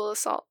sexual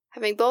assault.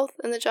 Having both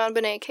in the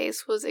JonBenet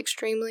case was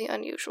extremely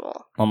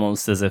unusual.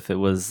 Almost as if it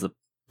was the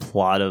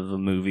plot of a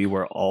movie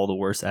where all the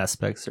worst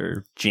aspects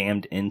are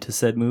jammed into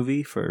said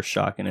movie for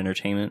shock and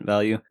entertainment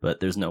value,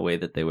 but there's no way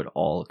that they would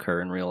all occur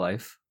in real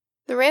life.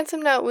 The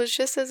ransom note was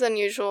just as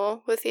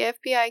unusual, with the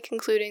FBI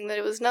concluding that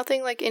it was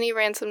nothing like any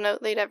ransom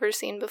note they'd ever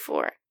seen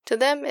before. To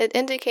them, it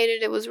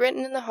indicated it was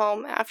written in the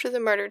home after the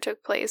murder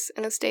took place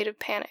in a state of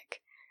panic.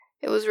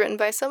 It was written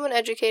by someone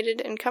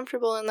educated and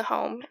comfortable in the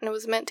home, and it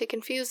was meant to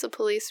confuse the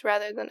police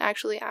rather than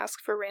actually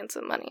ask for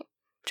ransom money.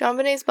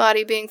 JonBenét's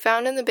body being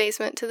found in the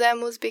basement to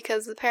them was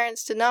because the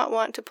parents did not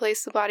want to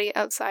place the body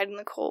outside in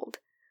the cold.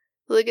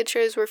 The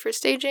ligatures were for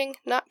staging,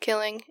 not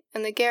killing,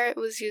 and the garrote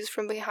was used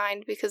from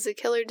behind because the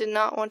killer did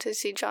not want to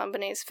see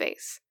JonBenét's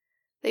face.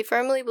 They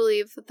firmly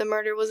believed that the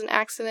murder was an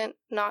accident,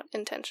 not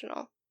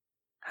intentional.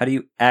 How do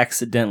you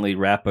accidentally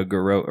wrap a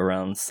garrote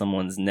around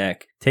someone's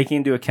neck, taking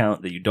into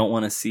account that you don't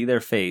want to see their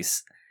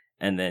face,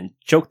 and then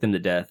choke them to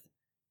death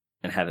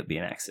and have it be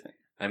an accident?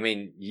 I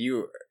mean,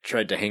 you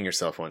tried to hang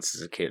yourself once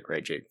as a kid,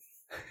 right, Jake?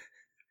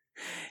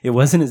 It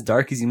wasn't as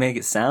dark as you make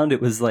it sound.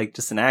 It was like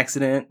just an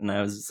accident, and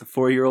I was a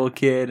 4-year-old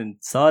kid and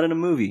saw it in a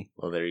movie.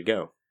 Well, there you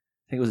go.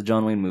 I think it was a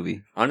John Wayne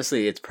movie.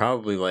 Honestly, it's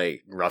probably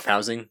like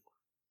roughhousing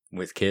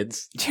with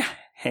kids. Yeah,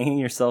 hanging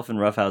yourself and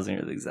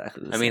roughhousing are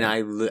exactly the I same.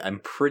 mean, I'm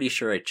pretty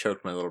sure I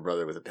choked my little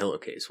brother with a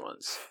pillowcase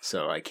once,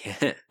 so I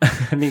can't.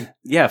 I mean,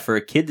 yeah, for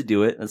a kid to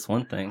do it, that's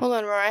one thing. Hold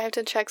on, Roar, I have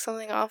to check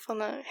something off on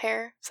the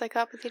hair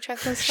psychopathy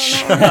checklist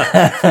on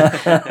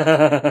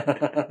that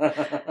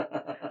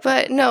one.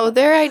 But no,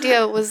 their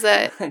idea was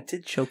that I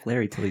did choke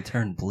Larry till he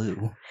turned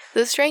blue.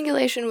 the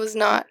strangulation was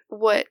not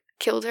what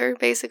killed her,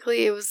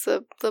 basically. It was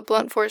the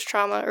blunt force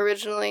trauma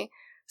originally.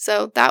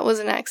 So that was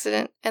an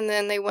accident, and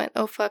then they went,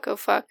 oh fuck,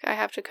 I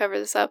have to cover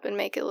this up and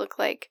make it look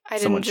like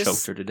Someone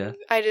choked her to death.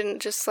 I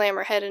didn't just slam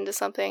her head into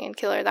something and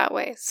kill her that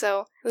way.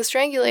 So the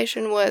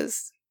strangulation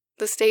was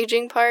the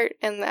staging part,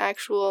 and the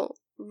actual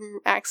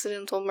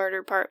accidental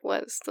murder part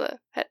was the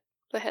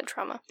head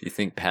trauma. Do you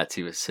think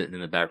Patsy was sitting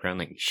in the background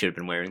like he should have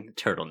been wearing the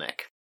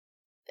turtleneck?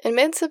 In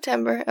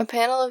mid-September, a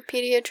panel of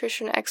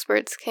pediatrician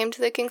experts came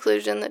to the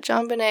conclusion that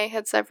JonBenet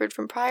had suffered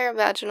from prior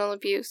vaginal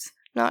abuse,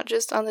 not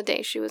just on the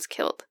day she was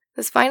killed.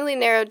 This finally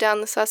narrowed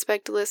down the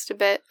suspect list a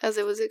bit, as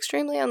it was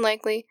extremely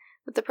unlikely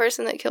that the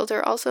person that killed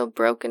her also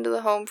broke into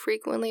the home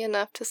frequently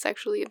enough to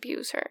sexually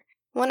abuse her.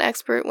 One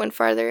expert went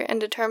farther and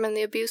determined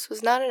the abuse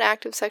was not an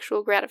act of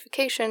sexual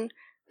gratification,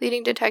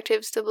 leading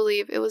detectives to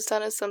believe it was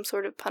done as some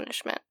sort of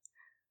punishment.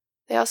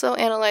 They also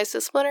analyzed a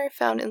splinter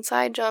found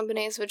inside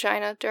JonBenet's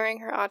vagina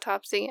during her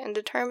autopsy and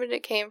determined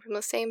it came from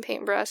the same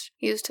paintbrush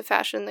used to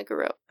fashion the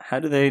garrote.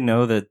 How do they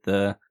know that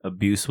the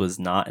abuse was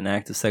not an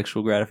act of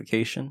sexual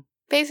gratification?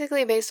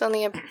 Basically based on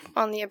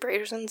the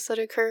abrasions that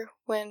occur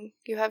when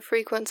you have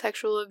frequent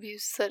sexual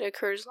abuse that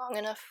occurs long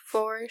enough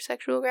for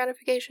sexual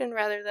gratification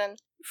rather than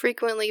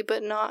frequently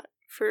but not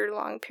for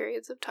long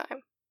periods of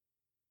time.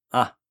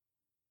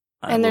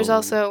 And there's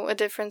also a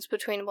difference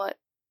between what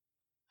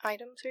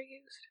items are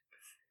used.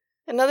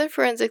 Another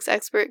forensics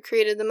expert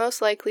created the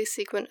most likely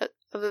sequence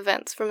of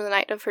events from the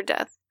night of her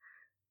death.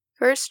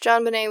 First,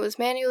 JonBenét was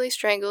manually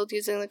strangled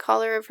using the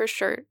collar of her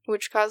shirt,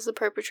 which caused the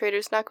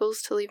perpetrator's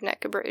knuckles to leave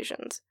neck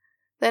abrasions.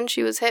 Then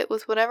she was hit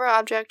with whatever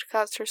object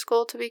caused her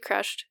skull to be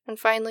crushed, and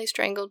finally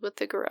strangled with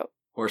the garrote.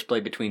 Horseplay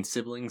between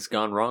siblings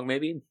gone wrong,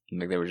 maybe?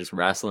 Like they were just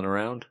wrestling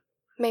around?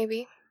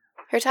 Maybe.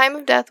 Her time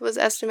of death was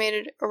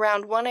estimated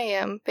around 1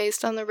 a.m.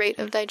 based on the rate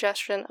of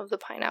digestion of the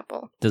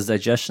pineapple. Does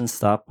digestion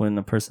stop when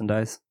a person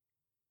dies?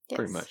 Yes.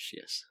 Pretty much,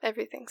 yes.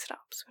 Everything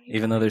stops. When you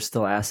Even though there's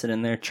still acid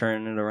in there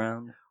churning it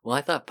around? Well,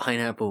 I thought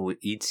pineapple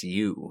eats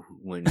you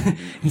when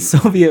In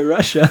Soviet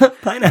Russia,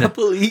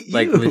 pineapple eat you.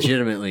 like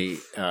legitimately,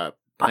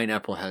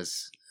 pineapple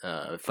has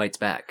fights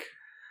back.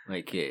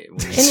 Like In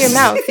your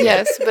mouth,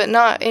 yes, but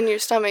not in your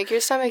stomach.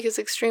 Your stomach is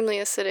extremely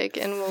acidic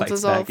and will Fights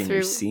dissolve back in through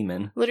your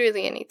semen.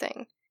 literally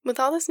anything. With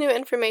all this new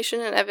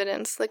information and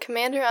evidence, the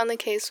commander on the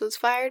case was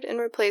fired and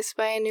replaced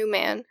by a new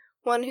man,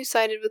 one who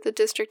sided with the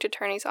district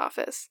attorney's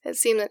office. It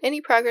seemed that any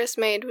progress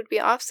made would be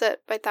offset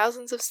by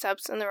thousands of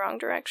steps in the wrong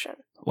direction.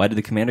 Why did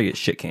the commander get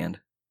shit canned?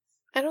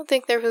 I don't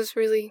think there was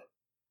really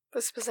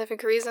a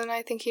specific reason.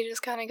 I think he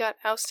just kind of got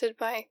ousted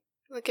by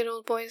the good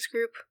old boys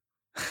group.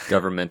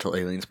 Governmental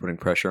aliens putting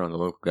pressure on the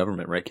local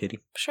government, right, Katie?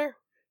 Sure.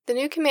 The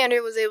new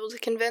commander was able to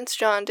convince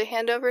John to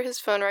hand over his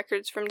phone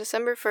records from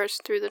December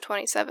 1st through the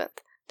 27th.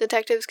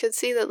 Detectives could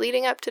see that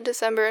leading up to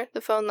December,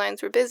 the phone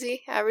lines were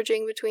busy,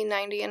 averaging between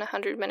 90 and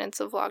 100 minutes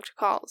of logged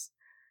calls.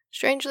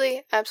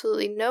 Strangely,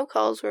 absolutely no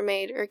calls were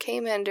made or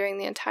came in during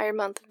the entire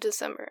month of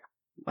December.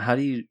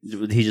 He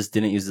just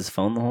didn't use his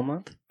phone the whole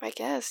month? I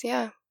guess,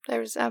 yeah. There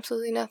was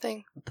absolutely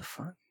nothing. What the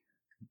fuck?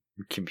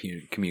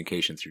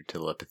 Communication through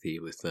telepathy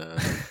with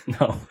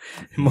No,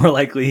 more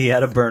likely he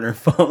had a burner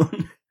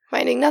phone.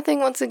 Finding nothing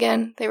once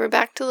again, they were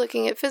back to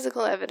looking at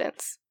physical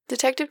evidence.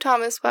 Detective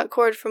Thomas bought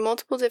cord from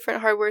multiple different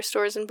hardware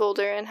stores in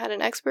Boulder and had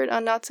an expert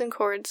on knots and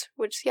cords,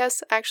 which,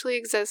 yes, actually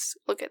exists,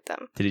 look at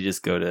them. Did he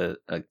just go to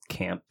a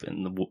camp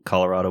in the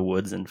Colorado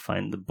woods and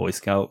find the Boy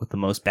Scout with the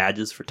most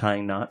badges for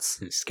tying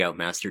knots?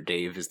 Scoutmaster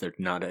Dave is their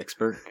knot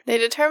expert. They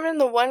determined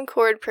the one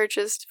cord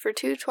purchased for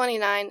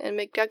 $2.29 in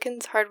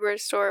McGuckin's hardware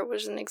store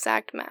was an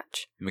exact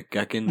match.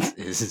 McGuckin's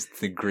is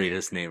the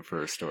greatest name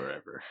for a store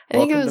ever. I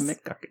think Welcome it was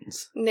to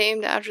McGuckin's.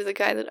 named after the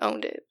guy that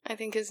owned it. I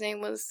think his name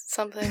was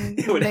something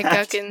It would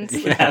McGuckin's.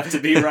 It would have to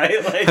be,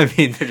 right? Like, I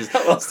mean, there's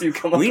how else do you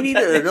come up we with need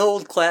that an name?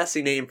 old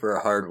classy name for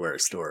a hardware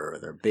store.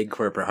 They're big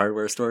corporate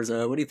hardware stores.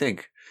 What do you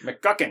think?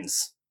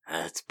 McGuckin's.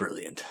 That's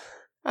brilliant.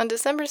 On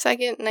December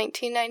 2nd,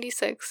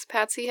 1996,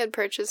 Patsy had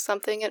purchased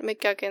something at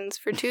McGuckin's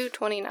for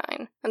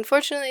 $2.29.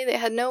 Unfortunately, they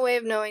had no way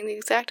of knowing the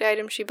exact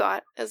item she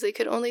bought, as they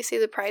could only see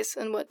the price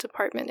and what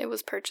department it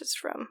was purchased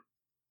from.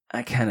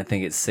 I kind of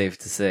think it's safe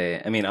to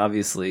say. I mean,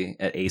 obviously,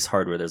 at Ace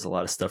Hardware, there's a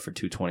lot of stuff for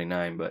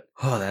 $2.29, but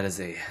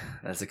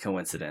that's a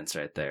coincidence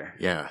right there.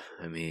 Yeah,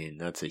 I mean,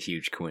 that's a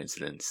huge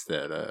coincidence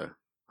that,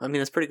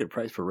 that's pretty good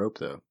price for rope,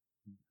 though.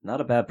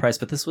 Not a bad price,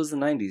 but this was the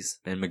 90s.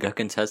 And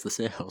McGuckin's has the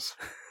sales.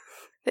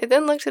 They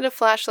then looked at a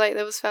flashlight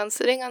that was found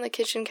sitting on the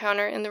kitchen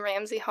counter in the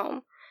Ramsey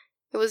home.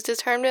 It was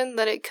determined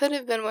that it could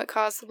have been what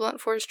caused the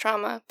blunt force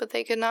trauma, but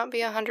they could not be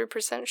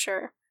 100%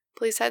 sure.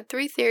 Police had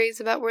 3 theories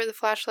about where the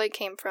flashlight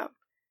came from.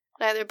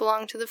 It either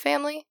belonged to the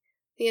family,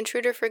 the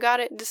intruder forgot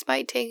it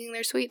despite taking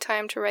their sweet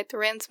time to write the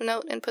ransom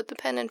note and put the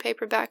pen and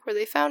paper back where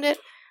they found it,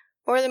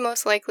 or the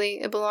most likely,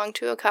 it belonged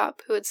to a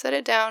cop who had set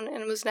it down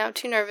and was now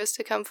too nervous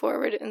to come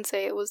forward and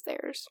say it was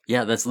theirs.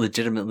 Yeah, that's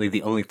legitimately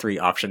the only 3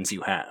 options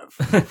you have.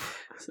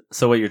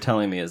 So what you're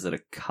telling me is that a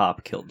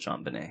cop killed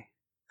JonBenét?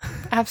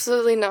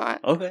 Absolutely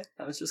not. Okay,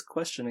 I was just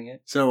questioning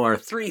it. So our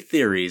 3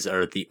 theories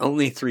are the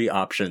only 3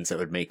 options that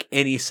would make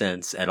any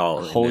sense at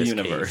all. The in whole this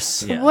universe.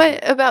 case. Yeah.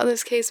 What about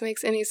this case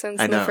makes any sense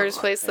I in the know. first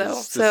place, though?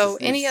 This So is-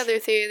 any this- other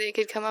theory they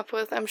could come up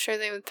with, I'm sure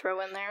they would throw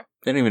in there.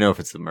 They don't even know if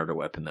it's the murder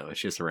weapon, though. It's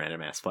just a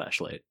random ass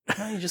flashlight.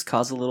 Well, you just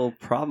cause a little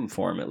problem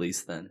for him, at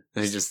least, then.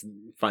 They just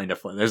find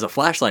there's a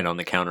flashlight on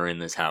the counter in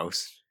this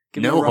house.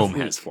 Give me a No rough home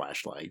week. has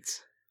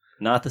flashlights.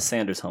 Not the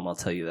Sanders home, I'll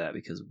tell you that,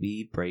 because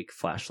we break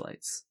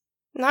flashlights.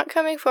 Not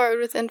coming forward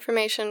with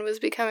information was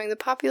becoming the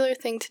popular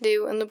thing to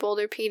do in the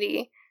Boulder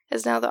PD,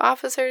 as now the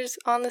officers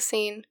on the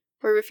scene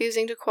were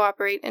refusing to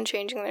cooperate and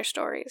changing their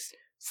stories.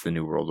 It's the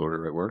New World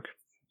Order at work.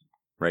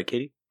 Right,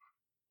 Katie?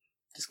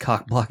 Just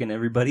cock blocking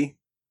everybody.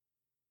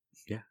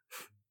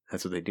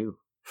 That's what they do.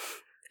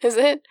 Is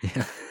it?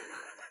 Yeah.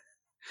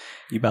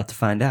 You about to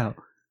find out.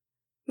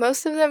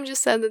 Most of them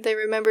just said that they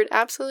remembered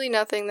absolutely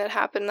nothing that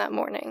happened that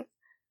morning.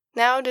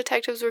 Now,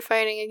 detectives were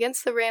fighting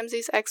against the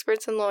Ramsey's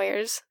experts and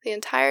lawyers, the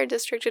entire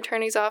district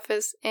attorney's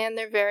office, and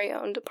their very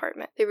own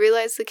department. They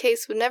realized the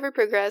case would never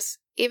progress,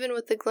 even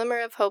with the glimmer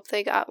of hope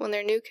they got when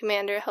their new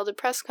commander held a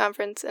press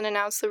conference and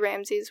announced the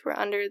Ramseys were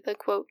under the,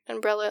 quote,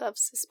 umbrella of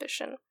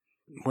suspicion.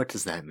 What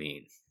does that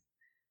mean?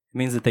 It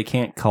means that they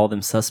can't call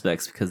them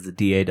suspects because the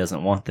DA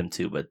doesn't want them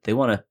to, but they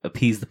want to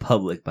appease the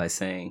public by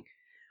saying,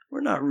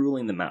 we're not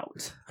ruling them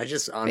out. I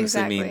just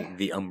honestly mean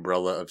the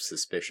umbrella of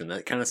suspicion.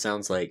 That kind of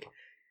sounds like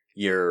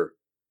you're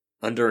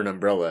under an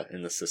umbrella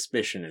and the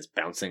suspicion is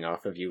bouncing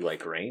off of you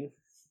like rain.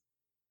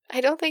 I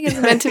don't think it's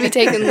meant to be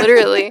taken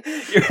literally.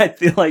 I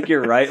feel like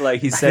you're right.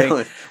 Like he's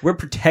saying, we're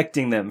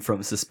protecting them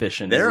from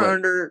suspicion. They're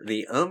under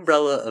the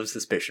umbrella of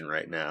suspicion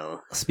right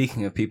now.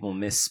 Speaking of people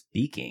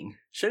misspeaking.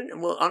 Shouldn't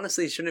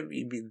it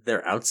be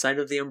they're outside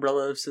of the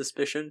umbrella of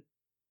suspicion?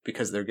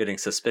 Because they're getting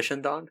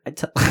suspicioned on? I'd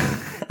tell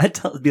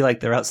it to be like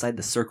they're outside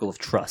the circle of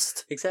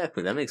trust.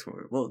 Exactly. That makes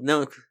more... Well,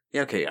 no.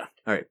 Yeah, okay, yeah.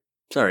 All right.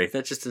 Sorry,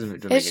 that just doesn't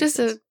make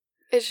sense.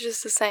 It's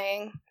just a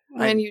saying.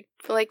 When you,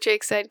 like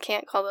Jake said,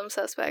 can't call them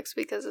suspects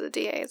because of the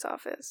DA's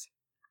office.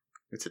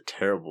 It's a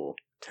terrible,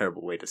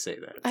 terrible way to say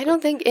that. I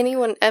don't think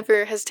anyone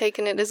ever has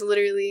taken it as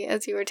literally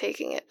as you are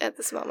taking it at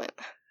this moment.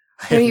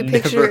 When you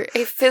picture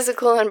a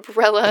physical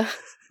umbrella...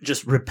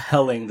 just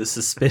repelling the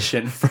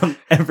suspicion from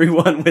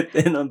everyone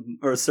within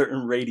a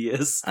certain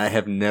radius. I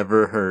have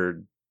never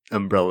heard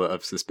umbrella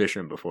of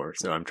suspicion before,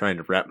 so I'm trying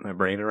to wrap my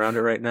brain around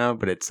it right now,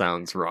 but it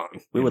sounds wrong.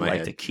 We would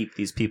like to keep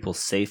these people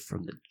safe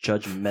from the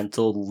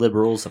judgmental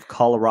liberals of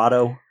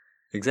Colorado.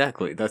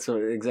 Exactly. That's how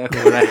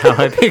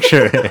I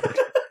picture it.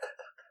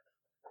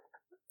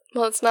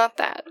 Well, it's not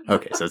that.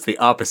 Okay, so it's the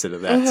opposite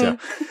of that.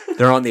 Mm-hmm. So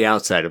they're on the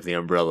outside of the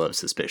umbrella of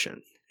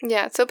suspicion.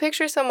 Yeah, so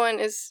picture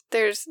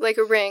there's like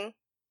a ring,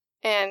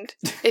 and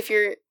if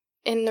you're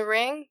in the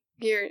ring,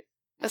 you're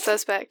a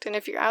suspect, and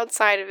if you're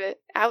outside of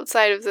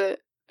the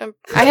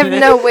I have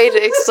no way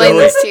to explain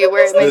this to you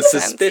where it makes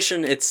sense. The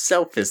suspicion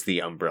itself is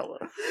the umbrella.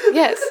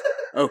 Yes.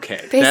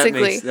 Okay.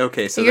 Basically.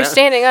 So you're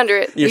standing under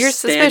it. You're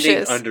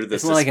suspicious. Standing under the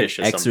suspicious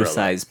like an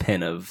exercise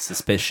pin of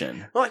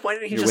suspicion. Well, why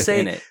didn't he just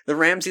say the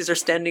Ramseys are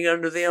standing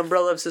under the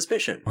umbrella of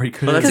suspicion?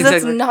 Because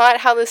that's not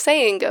how the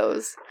saying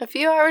goes. A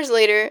few hours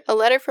later, a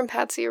letter from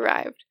Patsy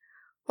arrived.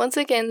 Once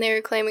again, they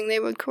were claiming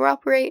they would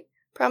cooperate,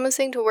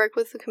 promising to work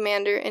with the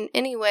commander in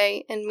any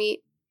way and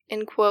meet,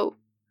 in quote,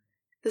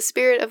 the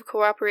spirit of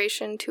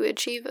cooperation to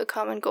achieve a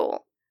common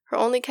goal. Her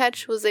only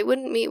catch was they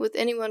wouldn't meet with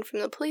anyone from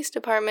the police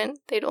department,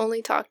 they'd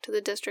only talk to the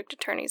district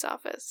attorney's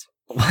office.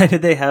 Why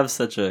did they have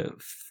such a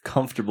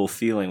comfortable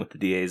feeling with the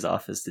DA's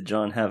office? Did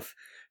John have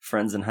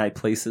friends in high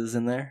places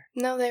in there?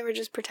 No, they were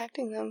just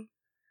protecting them.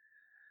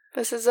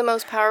 This is the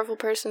most powerful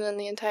person in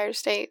the entire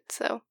state,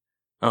 so...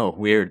 Oh,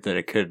 weird that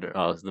it could...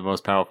 the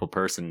most powerful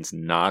person's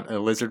not a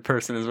lizard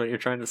person is what you're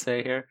trying to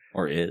say here?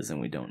 Or is,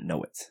 and we don't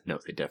know it. No,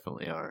 they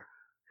definitely are.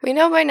 We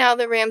know by now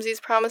that Ramsey's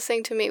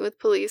promising to meet with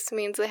police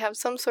means they have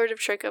some sort of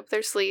trick up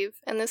their sleeve,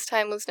 and this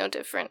time was no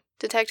different.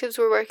 Detectives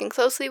were working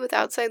closely with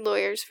outside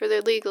lawyers for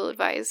their legal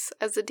advice,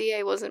 as the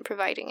DA wasn't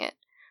providing it.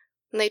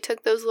 When they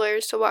took those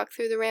lawyers to walk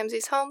through the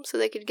Ramseys' home so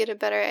they could get a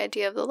better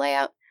idea of the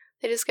layout,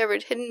 they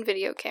discovered hidden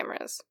video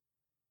cameras.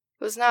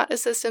 It was not a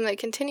system that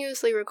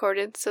continuously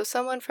recorded, so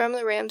someone from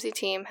the Ramsey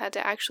team had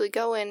to actually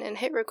go in and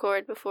hit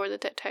record before the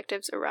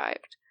detectives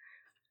arrived.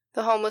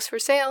 The home was for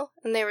sale,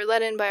 and they were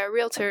let in by a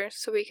realtor,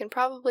 so we can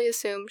probably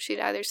assume she'd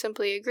either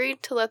simply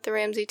agreed to let the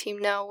Ramsey team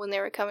know when they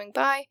were coming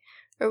by,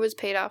 or was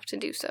paid off to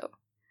do so.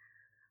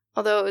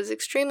 Although it was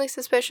extremely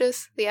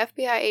suspicious, the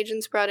FBI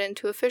agents brought in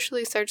to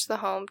officially search the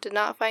home did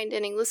not find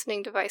any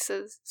listening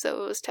devices,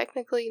 so it was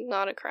technically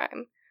not a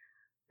crime.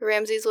 The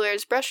Ramsey's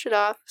lawyers brushed it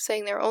off,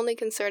 saying they were only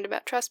concerned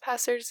about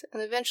trespassers,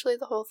 and eventually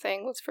the whole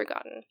thing was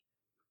forgotten.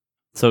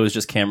 So it was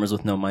just cameras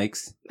with no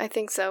mics? I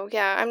think so,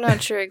 yeah. I'm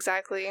not sure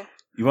exactly.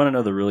 You want to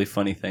know the really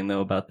funny thing,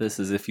 though, about this?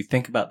 Is if you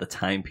think about the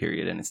time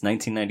period, and it's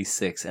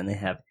 1996, and they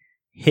have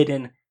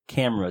hidden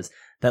cameras,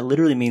 that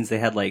literally means they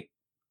had,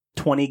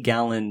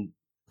 20-gallon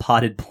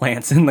potted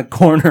plants in the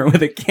corner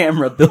with a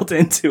camera built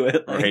into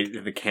it.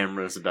 Right, the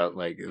camera's about,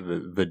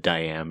 the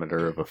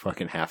diameter of a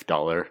fucking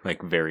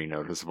 $50, very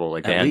noticeable.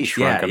 They hadn't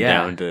shrunk them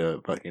down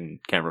to fucking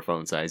camera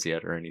phone size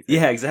yet or anything.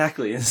 Yeah,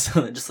 exactly. And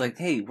so they're just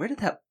hey, where did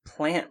that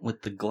plant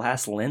with the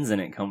glass lens in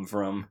it come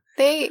from?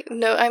 They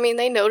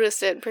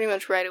noticed it pretty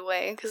much right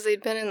away, because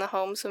they'd been in the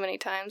home so many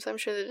times. I'm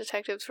sure the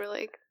detectives were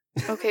like,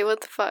 okay, what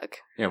the fuck?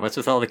 Yeah, what's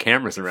with all the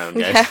cameras around,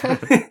 guys?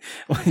 Yeah.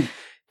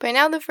 By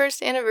now, the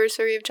first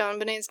anniversary of John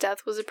Bonet's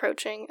death was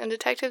approaching, and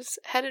detectives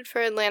headed for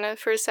Atlanta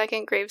for a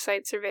second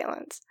gravesite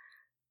surveillance.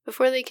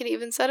 Before they could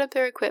even set up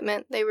their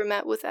equipment, they were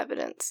met with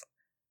evidence.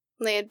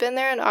 When they had been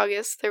there in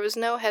August, there was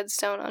no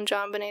headstone on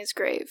John Bonet's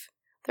grave.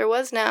 There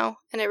was now,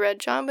 and it read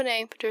John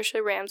Bonet,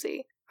 Patricia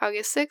Ramsey,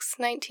 August 6,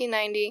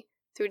 1990,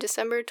 through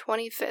December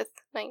 25th,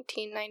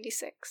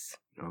 1996.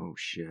 Oh,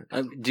 shit.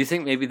 Do you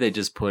think maybe they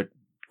just put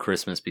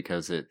Christmas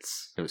because it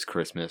was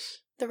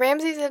Christmas? The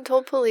Ramseys had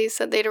told police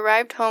that they'd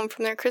arrived home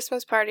from their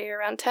Christmas party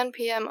around 10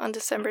 p.m. on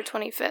December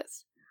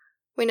 25th.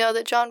 We know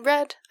that John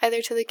read,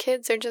 either to the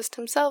kids or just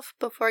himself,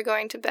 before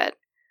going to bed.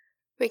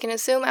 We can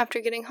assume after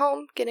getting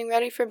home, getting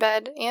ready for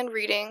bed, and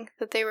reading,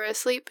 that they were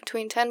asleep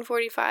between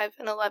 10:45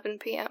 and 11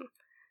 p.m.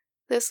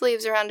 This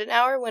leaves around an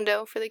hour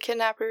window for the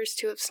kidnappers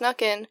to have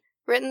snuck in,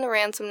 written the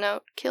ransom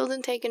note, killed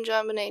and taken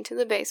John Bonet to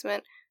the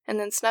basement, and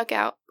then snuck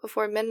out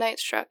before midnight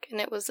struck and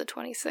it was the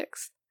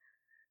 26th.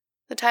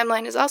 The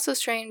timeline is also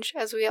strange,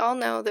 as we all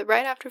know that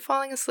right after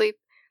falling asleep,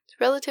 it's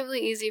relatively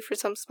easy for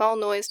some small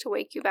noise to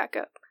wake you back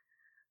up.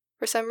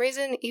 For some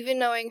reason, even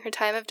knowing her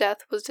time of death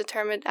was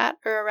determined at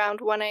or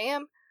around 1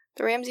 a.m.,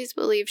 the Ramseys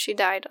believe she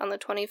died on the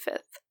 25th.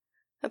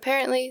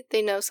 Apparently,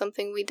 they know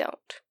something we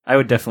don't. I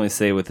would definitely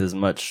say with as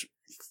much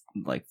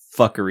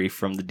fuckery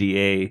from the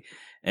DA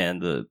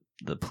and the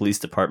police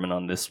department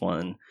on this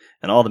one,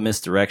 and all the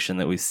misdirection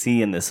that we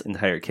see in this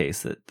entire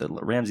case, that the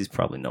Ramseys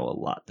probably know a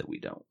lot that we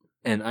don't.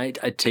 And I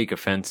take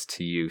offense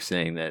to you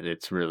saying that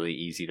it's really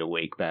easy to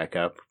wake back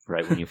up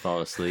right when you fall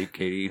asleep,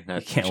 Katie.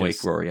 You can't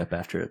wake Rory up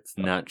after it's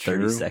not 30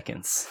 true.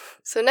 seconds.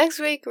 So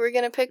next week, we're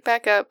going to pick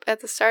back up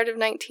at the start of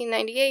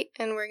 1998,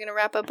 and we're going to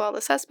wrap up all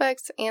the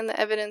suspects and the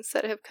evidence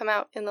that have come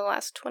out in the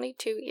last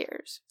 22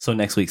 years. So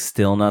next week's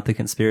still not the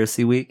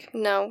conspiracy week?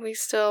 No,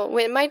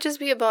 it might just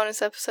be a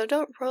bonus episode.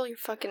 Don't roll your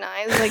fucking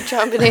eyes like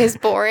JonBenet is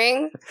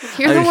boring.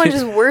 You're the one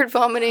just word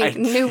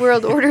vomiting New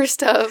World Order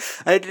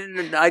stuff.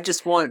 I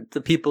just want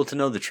the people to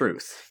know the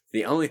truth.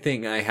 The only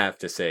thing I have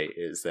to say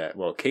is that,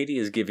 well, Katie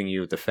is giving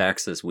you the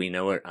facts as we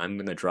know it. I'm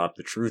going to drop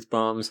the truth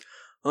bombs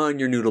on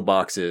your noodle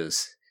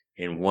boxes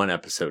in one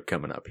episode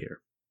coming up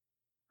here.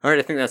 All right,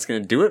 I think that's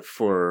going to do it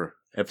for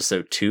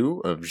episode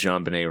 2 of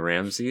JonBenet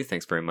Ramsey.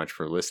 Thanks very much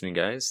for listening,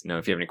 guys. Now,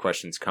 if you have any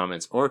questions,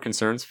 comments, or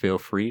concerns, feel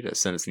free to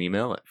send us an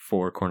email at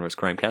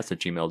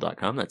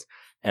fourcornerscrimecast@gmail.com. That's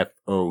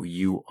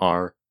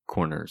FOUR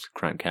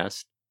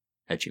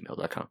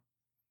cornerscrimecast@gmail.com.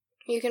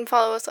 You can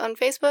follow us on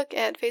Facebook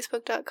at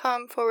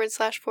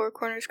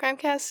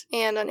facebook.com/fourcornerscrimecast,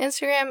 and on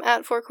Instagram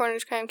at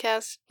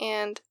fourcornerscrimecast,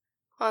 and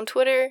on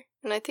Twitter,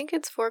 and I think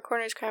it's Four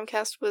Corners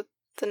Crimecast with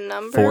the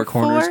number 4. Four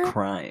Corners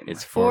Crime.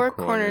 It's Four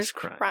Corners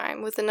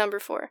Crime with the number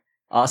 4.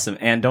 Awesome.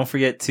 And don't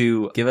forget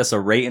to give us a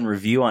rate and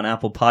review on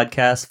Apple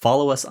Podcasts.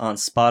 Follow us on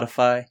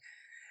Spotify.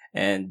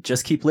 And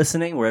just keep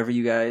listening wherever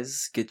you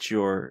guys get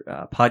your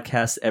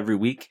podcasts every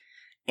week.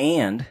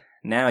 And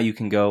now you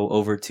can go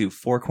over to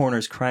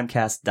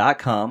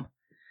fourcornerscrimecast.com.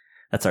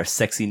 That's our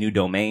sexy new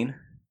domain.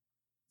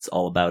 It's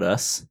all about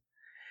us.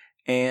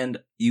 And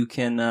you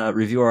can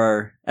review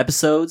our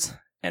episodes.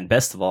 And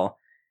best of all,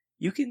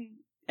 you can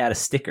add a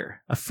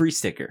free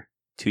sticker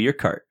to your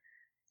cart.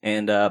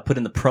 And put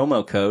in the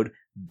promo code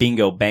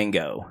Bingo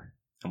Bango.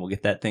 And we'll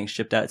get that thing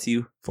shipped out to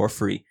you for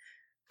free.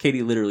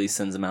 Katie literally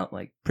sends them out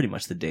pretty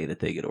much the day that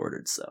they get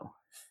ordered. So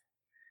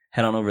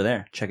head on over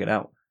there. Check it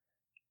out.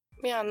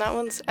 Yeah, and that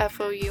one's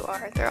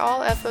FOUR. They're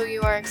all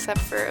FOUR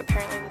except for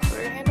apparently the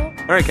Twitter handle.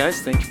 All right, guys.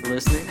 Thank you for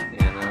listening.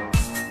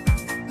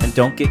 And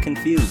don't get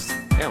confused.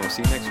 Yeah, we'll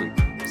see you next week.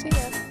 See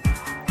ya.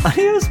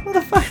 Adios,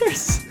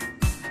 motherfuckers.